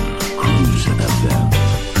FM. Cruise FM.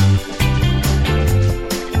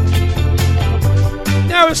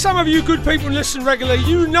 Now, as some of you good people listen regularly,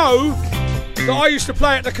 you know that I used to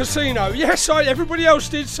play at the casino. Yes, everybody else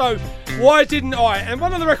did, so why didn't I? And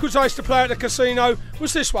one of the records I used to play at the casino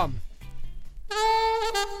was this one.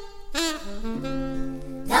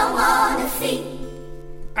 Don't wanna see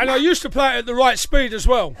And I used to play it at the right speed as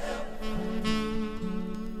well.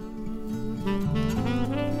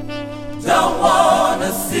 Don't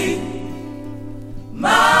wanna see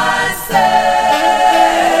myself.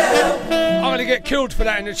 I'm gonna get killed for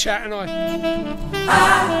that in the chat, and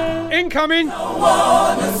I incoming. Don't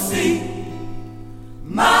wanna see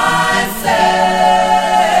myself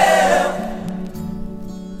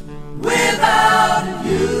without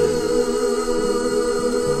you.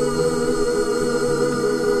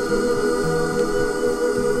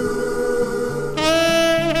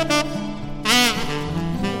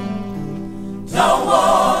 Don't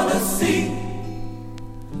wanna see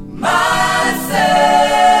myself.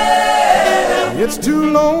 It's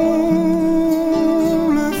too lonely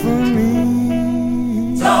for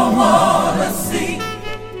me. Don't wanna see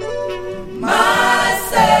myself.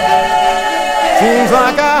 Seems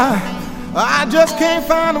like I just can't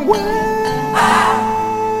find a way.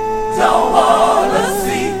 I don't wanna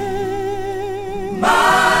see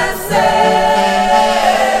myself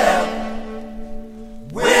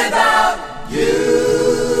without you.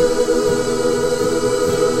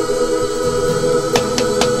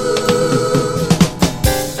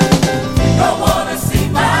 Don't wanna see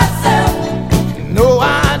myself. No,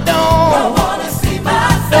 I don't. Don't wanna see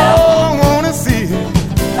myself. Don't wanna see it.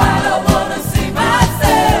 I don't wanna see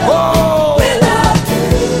myself Oh. without you.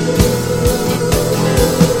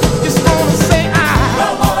 Just wanna say I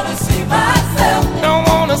Don't wanna see myself. don't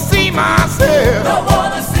wanna see myself. Don't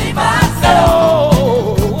wanna see myself.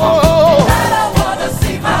 Oh, oh. I don't wanna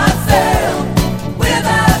see myself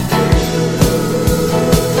without you.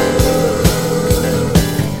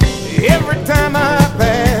 Every time I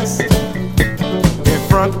pass in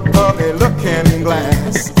front of a looking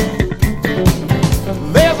glass,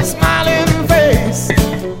 there's a smiling face.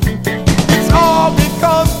 It's all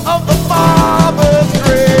because of the Father's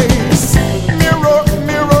grace. Mirror,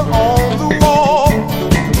 mirror on the wall,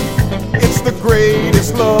 it's the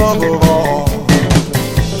greatest love of all.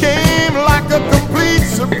 Came like a complete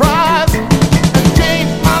surprise and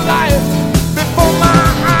changed my life before my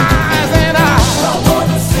eyes, and I Don't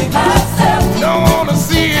wanna see myself. don't wanna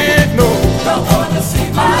see it, no. Don't wanna see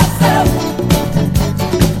myself.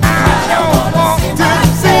 I don't want to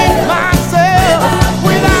see myself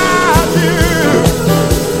without you.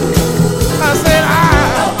 I said I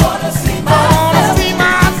Don't wanna see don't wanna myself. see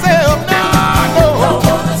myself, no, no. Don't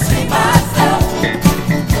wanna see myself.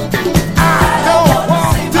 I don't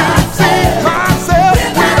want to see myself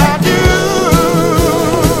without you.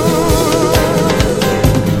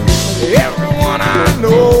 Everyone I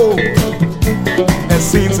know has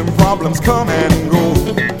seen some problems come and go.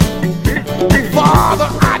 Father,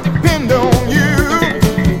 I depend on you.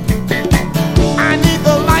 I need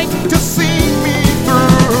the light to see me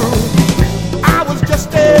through. I was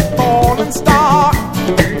just a falling star.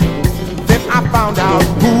 Then I found out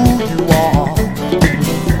who you are.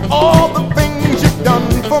 All the things you've done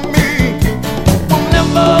for me will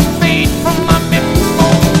never fade from my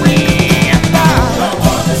memory. And I Don't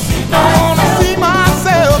wanna see don't wanna see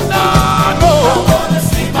myself, no, no. Don't wanna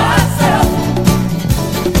see myself.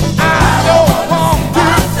 I don't want to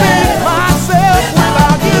see myself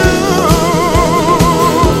without you.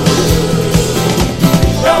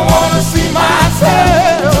 Don't wanna see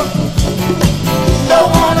myself. Don't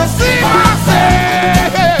wanna see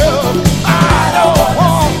myself.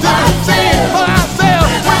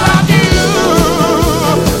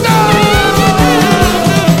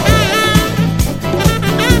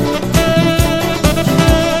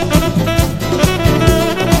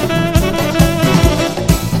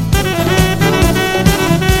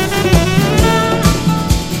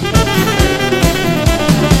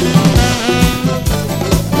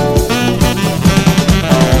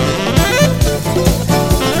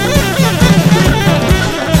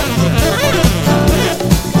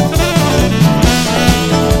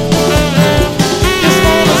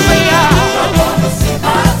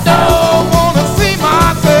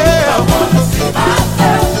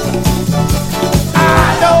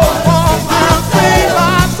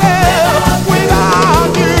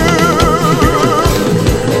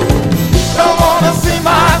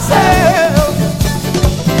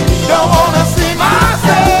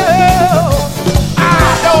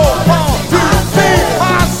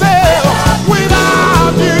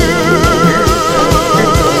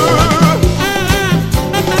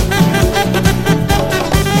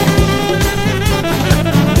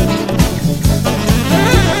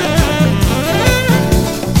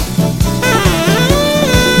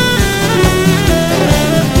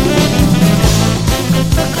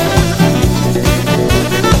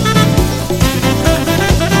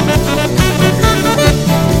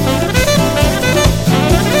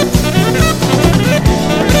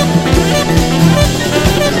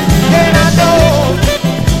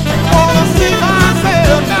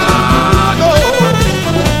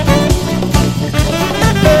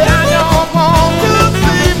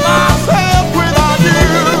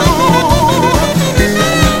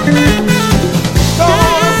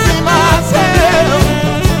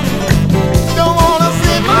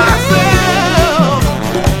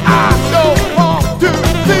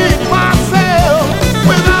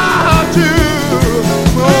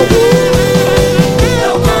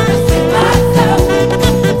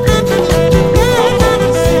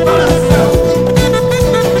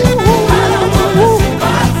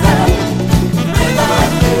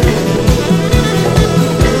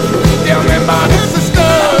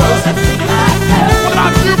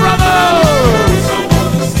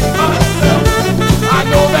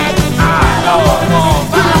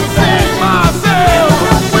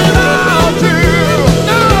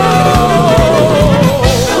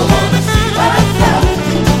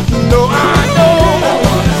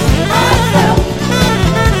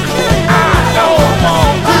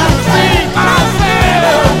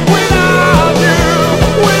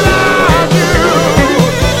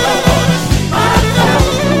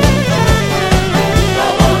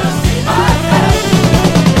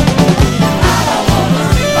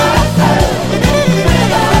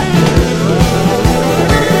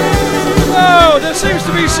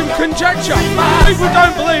 be some conjecture. People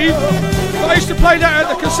don't believe, but I used to play that at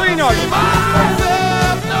the casino.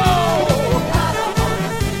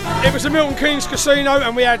 It was the Milton Keynes Casino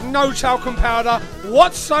and we had no talcum powder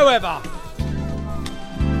whatsoever.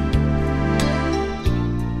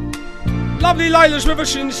 Lovely Layla's with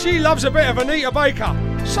us and she loves a bit of Anita Baker,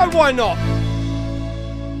 so why not?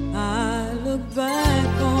 I look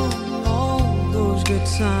back on all those good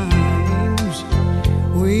times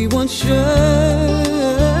we once shared,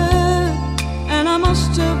 and I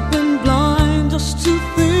must have been blind just to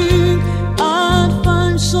think I'd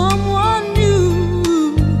find someone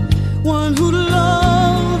new, one who'd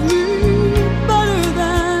love me better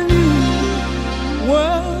than you.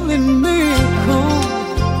 Well, it may come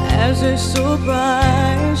as a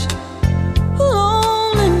surprise.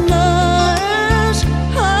 Loneliness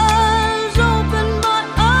has opened my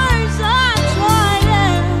eyes. I tried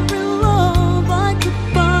every love I could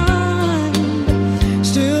find.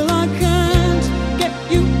 Still I can't get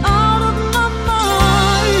you out of my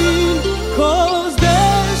mind. 'Cause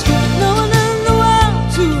there's no one in the world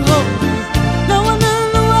to hold me. No one in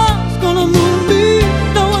the world's gonna move me.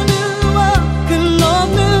 No one in the world can love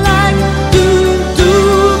me like you do,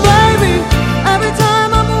 baby. Every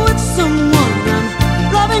time I'm with someone, I'm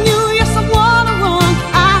loving you. Yes, I wanna run.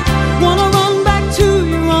 I wanna run back to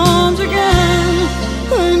your arms again.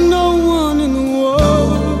 Ain't no one in the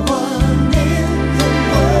world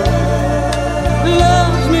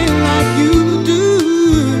loves me like you do.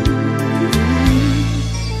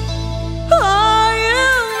 Are you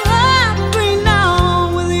happy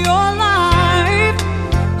now with your life?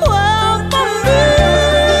 Well, for me,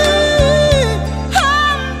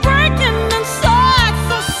 I'm breaking inside,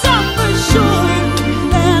 so self-assured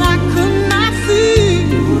that I could not see.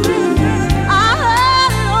 I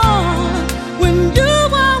had it all when you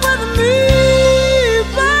were with me,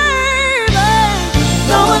 baby.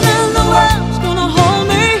 No one in the world's gonna hold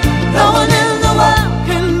me. No one in the world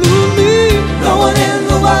can move me. No one in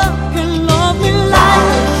the world can love me like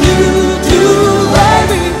you do,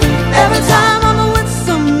 baby. Every time I'm with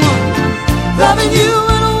someone, I'm loving you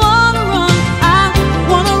and I wanna run. I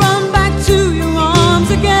wanna run back to your arms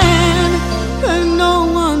again. Ain't no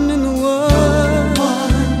one in the world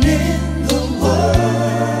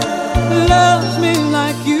loves me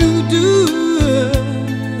like you do.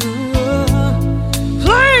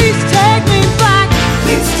 Please take me back.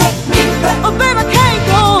 Please take me back. Oh, baby, I can't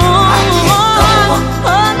go on.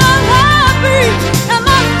 I'm not happy in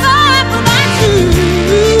my life without you.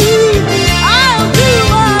 I'll do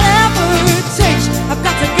whatever it takes. I've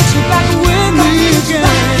got to get you back with me again.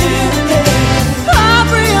 I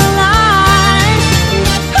realize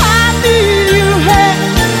I need you here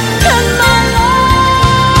in my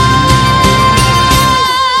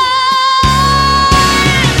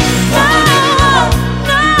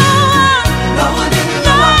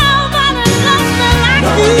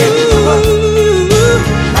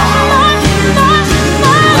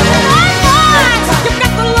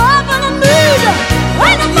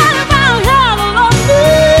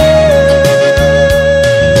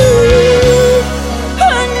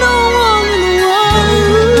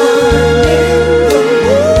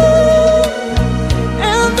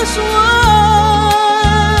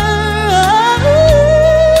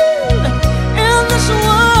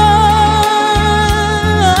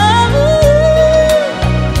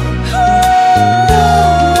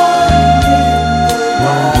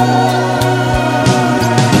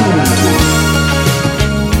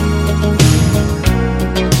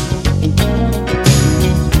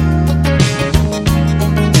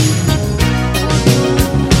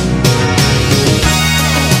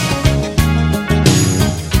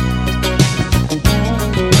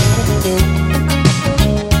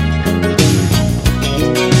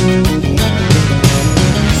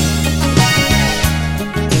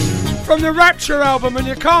From the Rapture album, and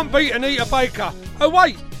you can't beat Anita Baker. Oh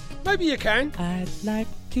wait, maybe you can. I'd like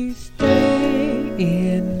to stay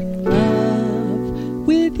in love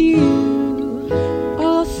with you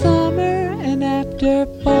all summer, and after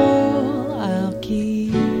fall I'll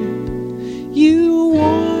keep you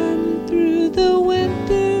warm through the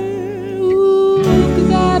winter. Ooh,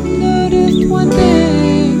 'cause I've noticed one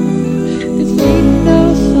thing, this ain't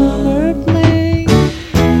no summer fling.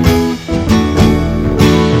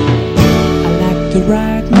 I like to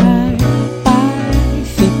ride my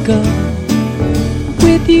bicycle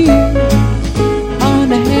with you on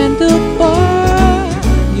a handlebar.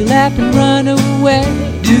 You laugh and run away.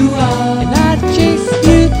 Do I? And I chase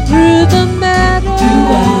you through the meadow. Do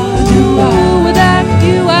I? Do I? Without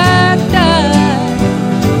you I die.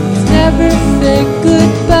 Let's never say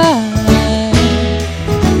goodbye.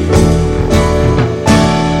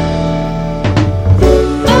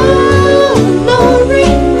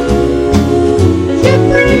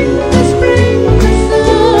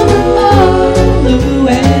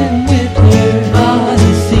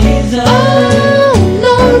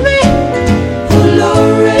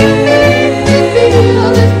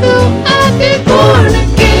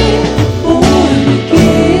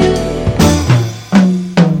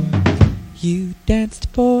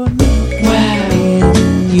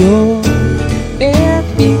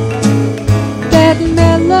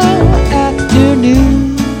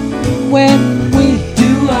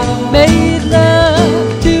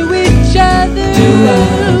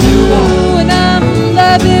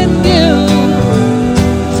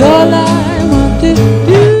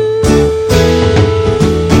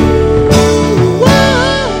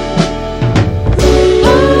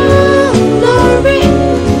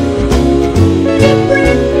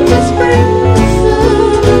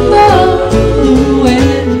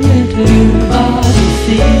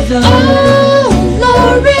 season. Oh,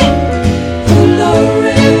 Lordy,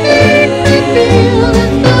 Lordy, feel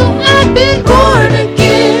as though I've been born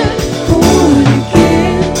again, born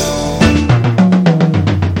again.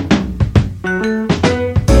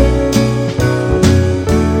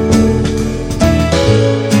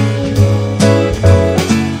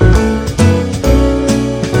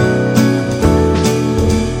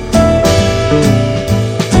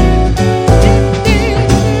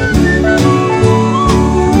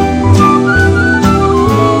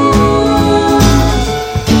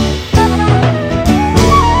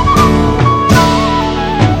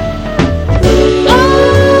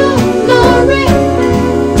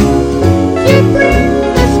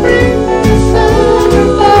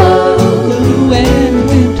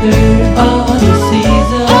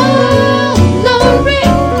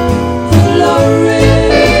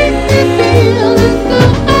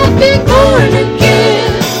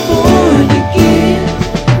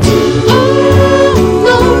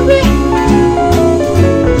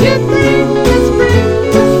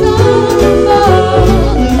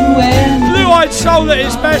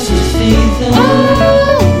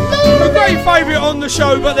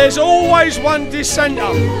 But there's always one dissenter,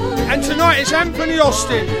 and tonight it's Anthony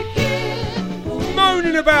Austin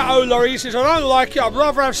moaning about Oh Laurie. He says, I don't like it, I'd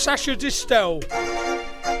rather have Sasha Distel.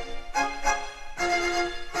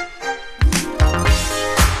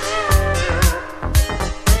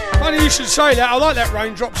 Funny you should say that, I like that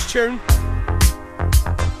Raindrops tune.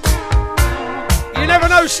 You never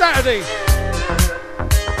know Saturday.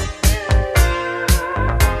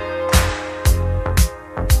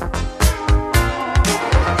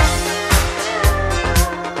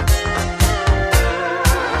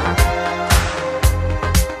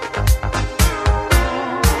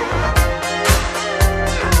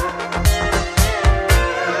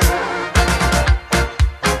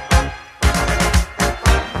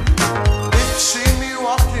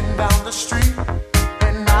 Down the street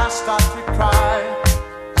and I start to cry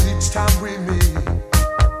each time we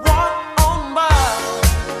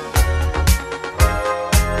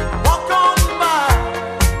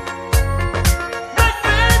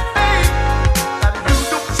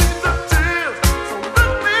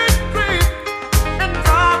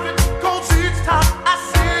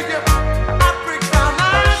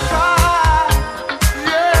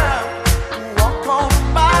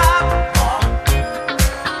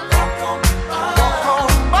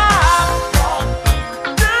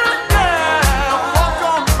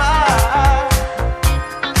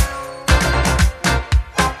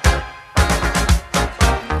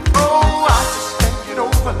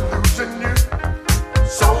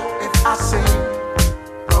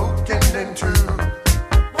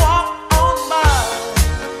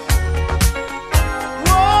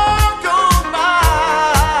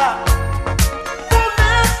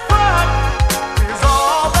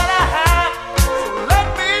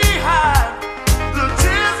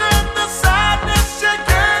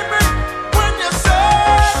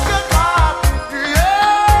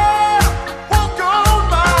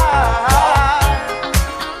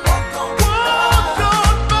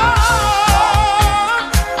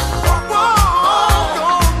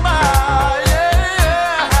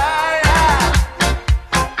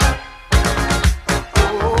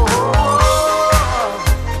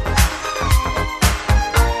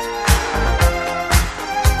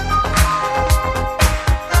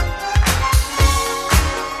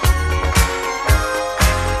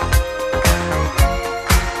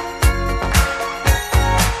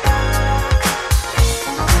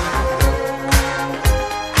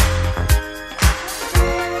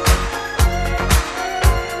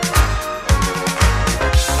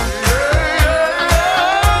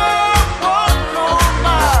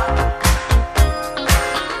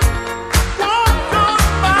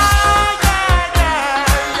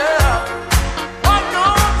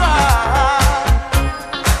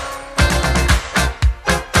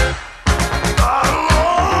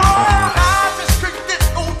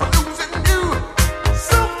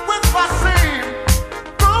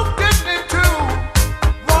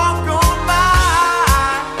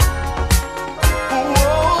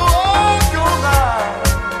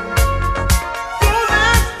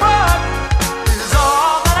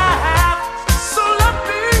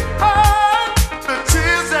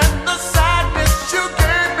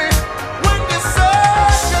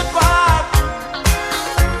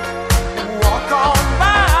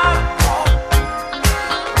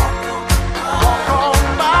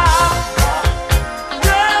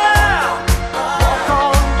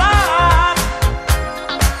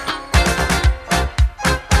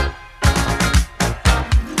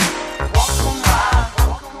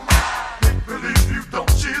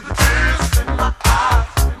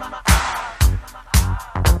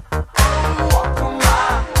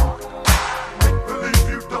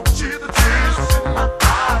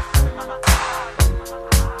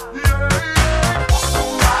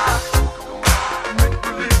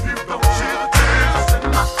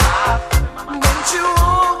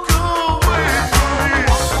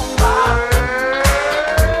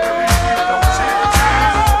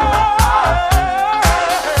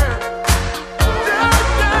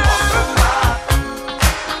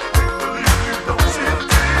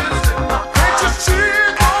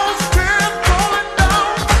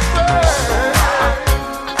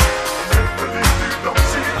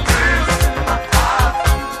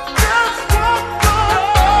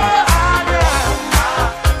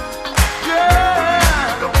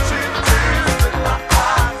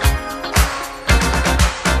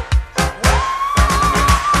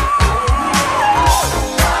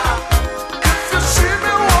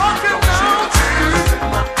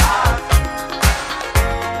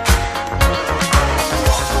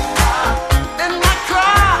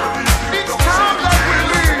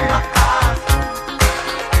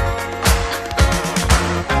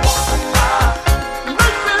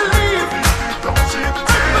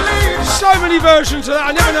versions of that.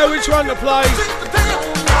 I never know which one to play.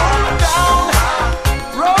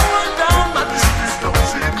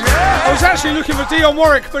 I was actually looking for Dionne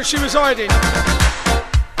Warwick, but she was hiding.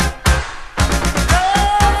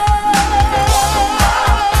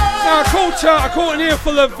 Now, I caught an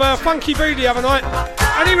earful of Funky V the other night,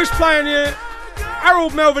 and he was playing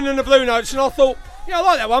Harold, Melvin and the Bluenotes, and I thought, yeah, I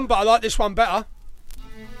like that one, but I like this one better.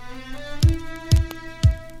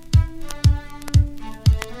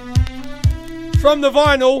 From the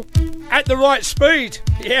vinyl, At the Right Speed.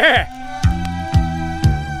 Yeah.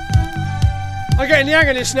 I'm getting the hang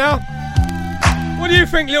of this now. What do you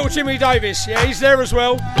think, little Jimmy Davis? Yeah, he's there as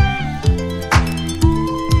well.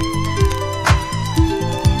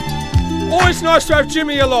 Always nice to have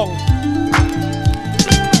Jimmy along.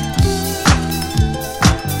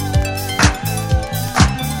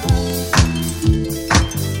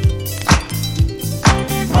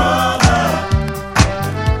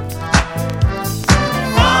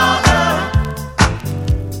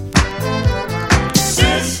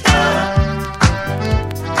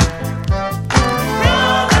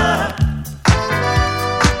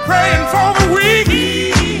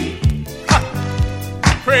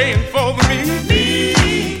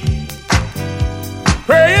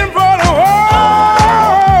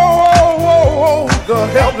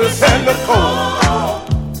 And the cold,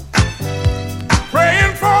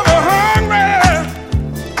 praying for the hungry.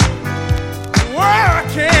 Why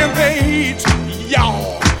can't they eat,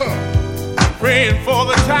 y'all? Praying for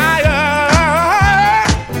the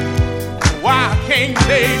tired. Why can't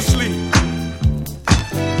they sleep?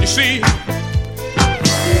 You see,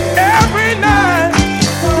 every night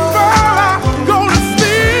before I go to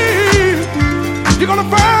sleep, you're gonna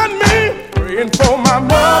find me praying for my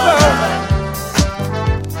mother.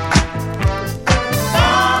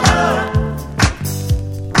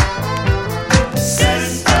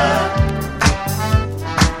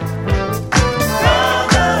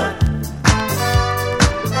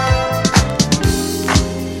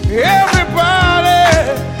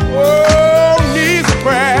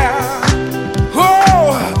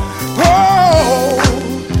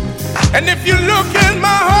 And if you look in my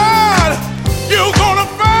heart, you're gonna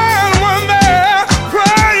find one there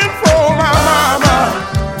praying for my mama.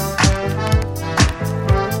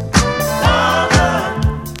 Mother,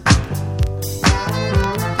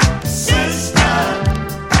 sister,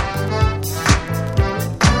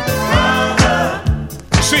 brother.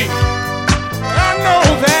 See, I know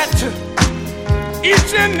that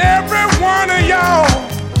each and every one of y'all,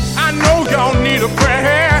 I know y'all need a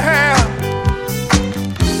prayer.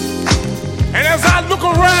 And as I look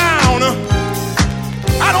around,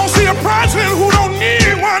 I don't see a person who don't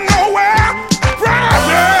need one nowhere.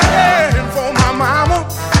 Praying for my mama.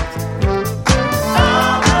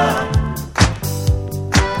 Mama,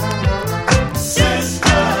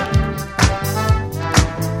 sister,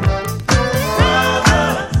 brother.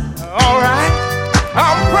 All right,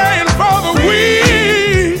 I'm praying for the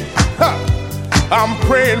weak. I'm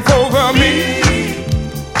praying for the meek.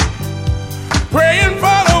 Praying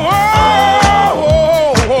for the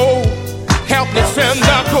helpless and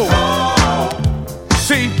the cold.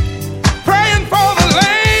 See, praying for the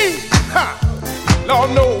lame. Lord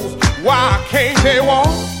knows why can't they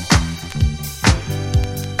walk.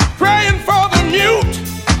 Praying for the mute.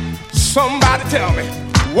 Somebody tell me,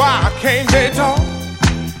 why can't they talk?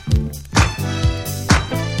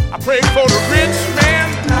 I pray for the rich man,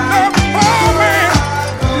 the poor man.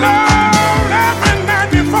 Lord, I've been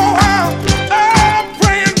 94 hours.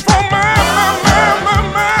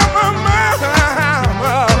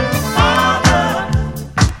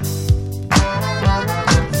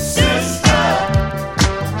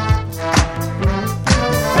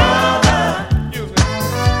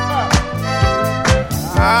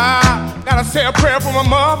 Say a prayer for my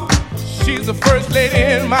mother. She's the first lady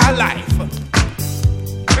in my life.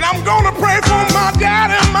 And I'm gonna pray for my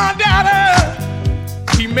daddy. My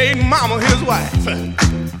daddy, he made mama his wife.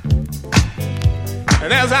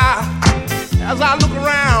 And as I look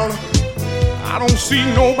around, I don't see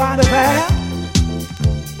nobody there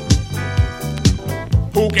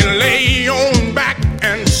who can lay on back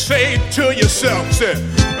and say to yourself, say,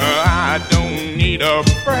 I don't need a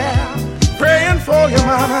prayer. Praying for your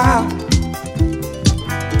mama,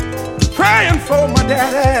 praying for my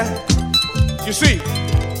daddy. You see,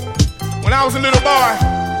 when I was a little boy,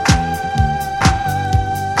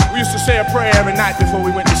 we used to say a prayer every night before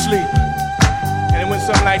we went to sleep. And it went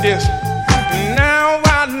something like this. Now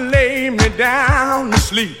I lay me down to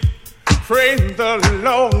sleep. Pray the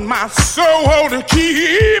Lord my soul to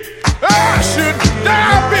keep. I should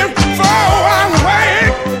die before I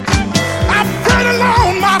wake. I pray the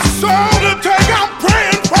Lord my soul to take.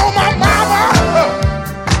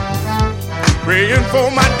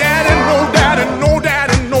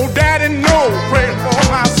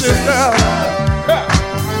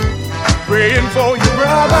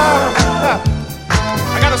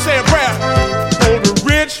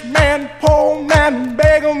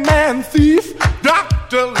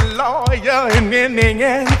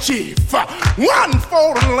 one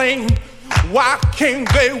for the lame. Why can't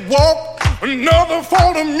they walk? Another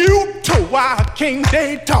for the mute. Why can't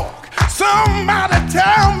they talk? Somebody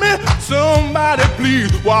tell me, somebody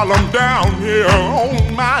please, while I'm down here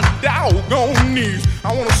on my doggone knees.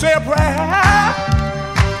 I wanna say a prayer.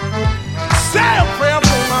 Say a prayer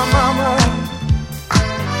for my mama.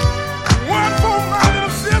 One for my little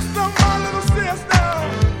sister, my little sister.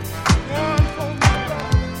 One for my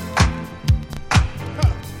daughter.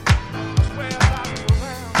 I swear if I was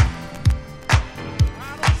around, I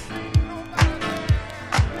don't see nobody.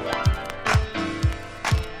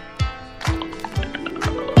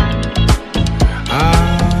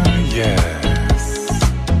 Yes,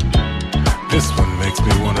 this one makes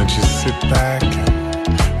me wanna just sit back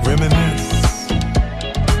and reminisce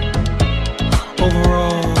over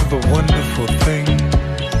all the wonderful things,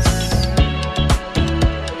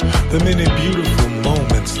 the many beautiful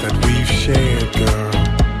moments that we've shared, girl.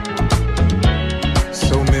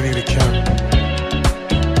 So many to count.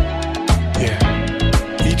 Yeah,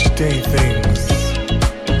 each day things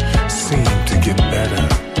seem to get better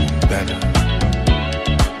and better.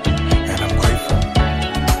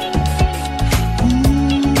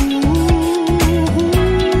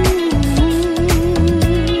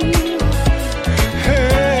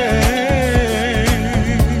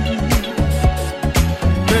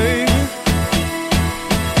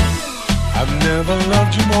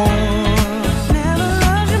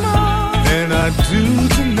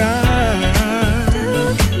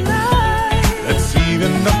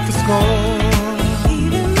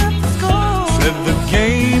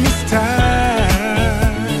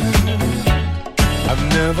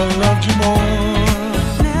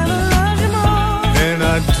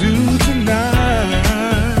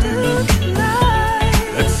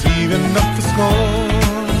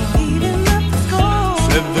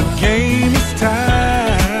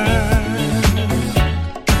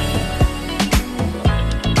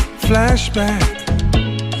 Flashback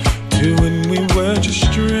to when we were just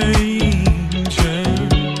strangers,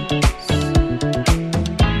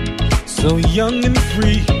 so young and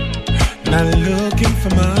free, not looking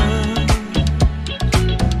for much.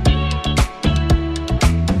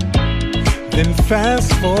 Then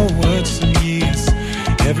fast forward some years,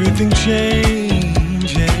 everything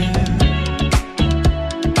changing.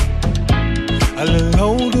 A little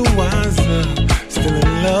older, wiser, still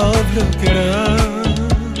in love, look at us.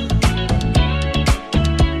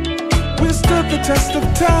 The test of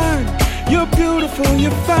time, you're beautiful,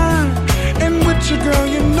 you're fine, and with your girl,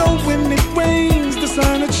 you know when it rains, the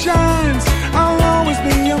sun it shines. I'll always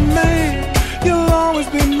be your man, you'll always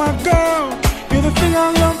be my girl. You're the thing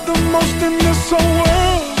I love the most in this whole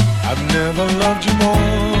world. I've never loved you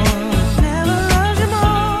more, never loved you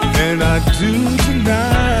more than I do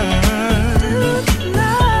tonight.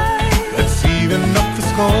 Let's even up the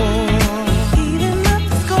score,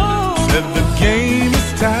 said the game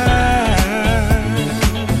is tied.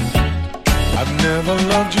 Never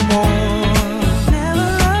loved you more, never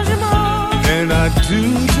loved you more than I do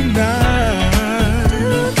tonight.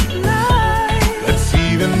 Let's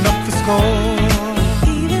even up the score,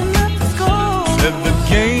 said the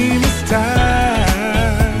game is tied.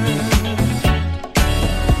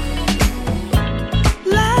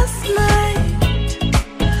 Last night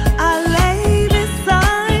I lay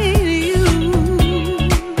beside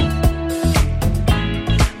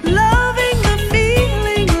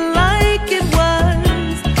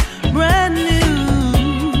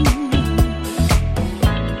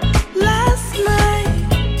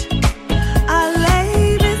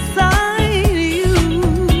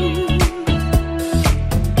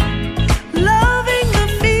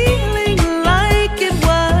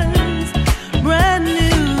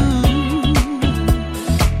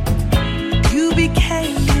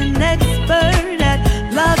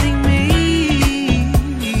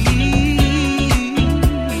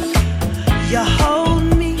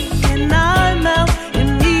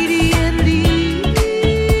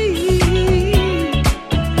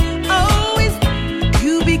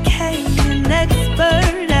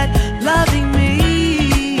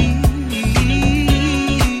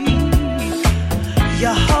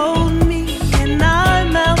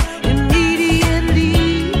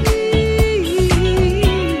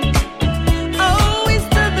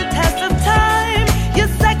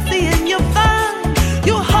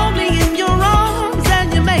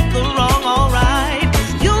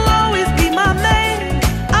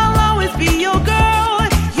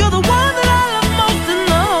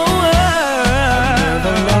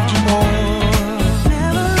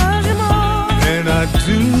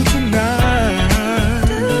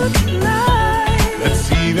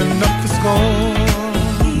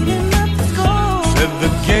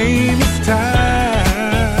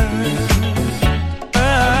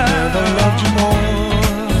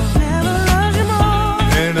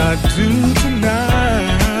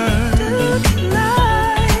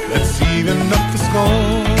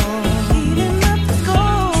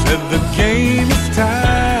said the game is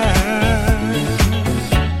tied.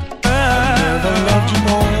 I never loved you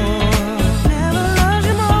more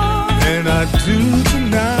than I do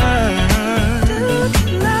tonight.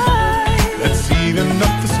 Let's even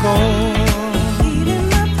up the score.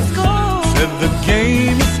 Said the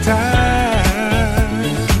game is tied.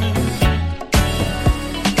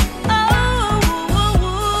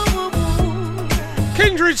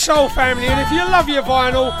 Kindred Soul Family, and if you love your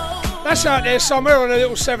vinyl, that's out there somewhere on a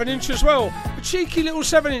little 7-inch as well. A cheeky little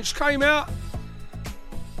 7-inch came out.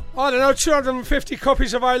 I don't know, 250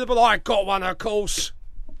 copies available. I got one, of course.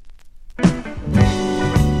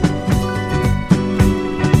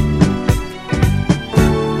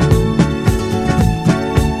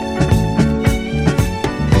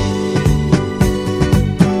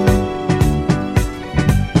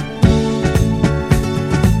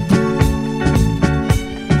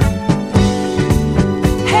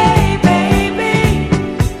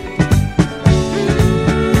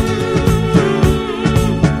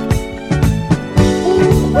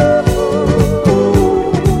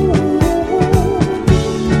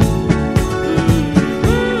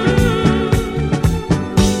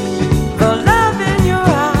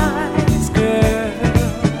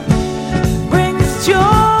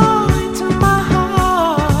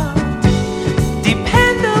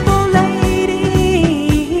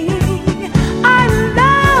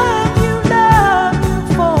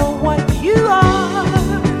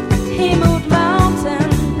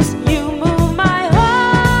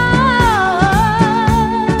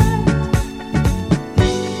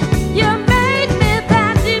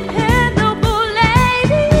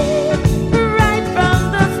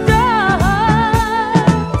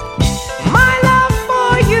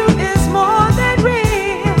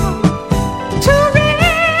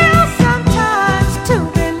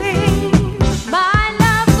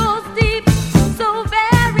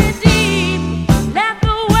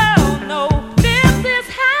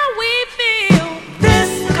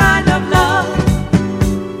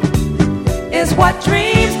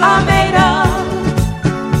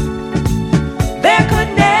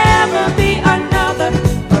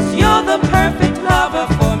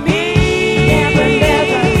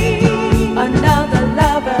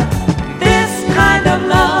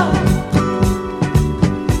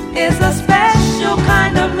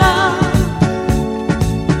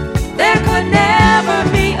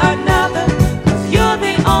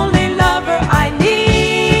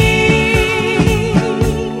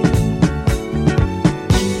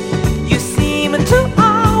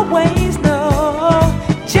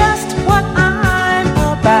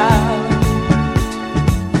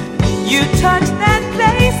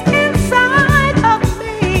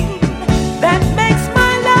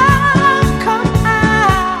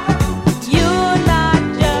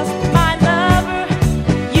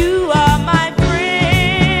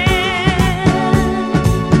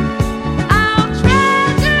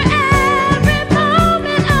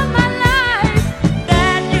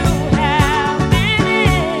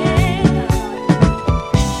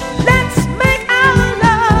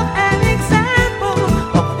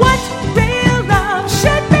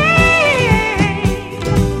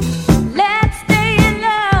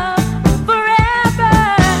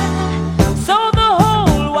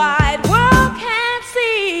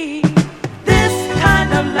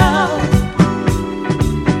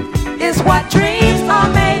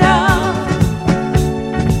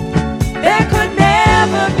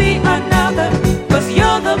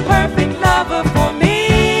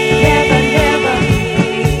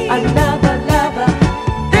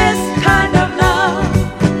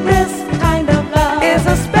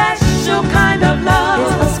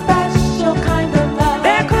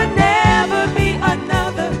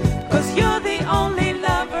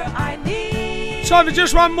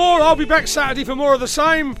 Just one more. I'll be back Saturday for more of the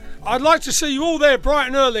same. I'd like to see you all there bright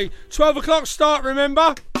and early. 12 o'clock start,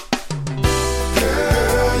 remember?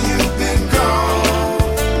 Girl, you've been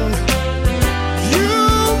gone. You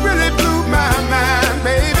really blew my mind,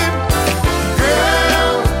 baby.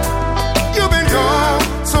 Girl, you've been gone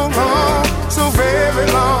so long, so very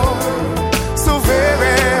long, so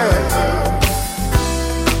very.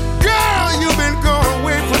 Girl, you've been gone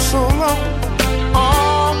away for so long.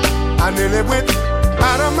 Oh, I nearly went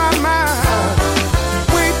out of my mind.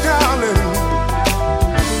 Wait, darling,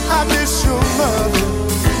 I miss your love.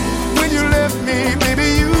 When you left me,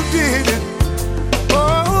 baby, you did it.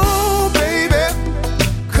 Oh, baby,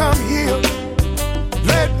 come here.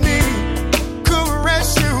 Let me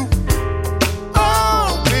caress you.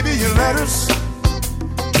 Oh, baby, your letters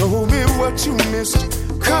told me what you missed.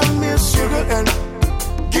 Come here, sugar, and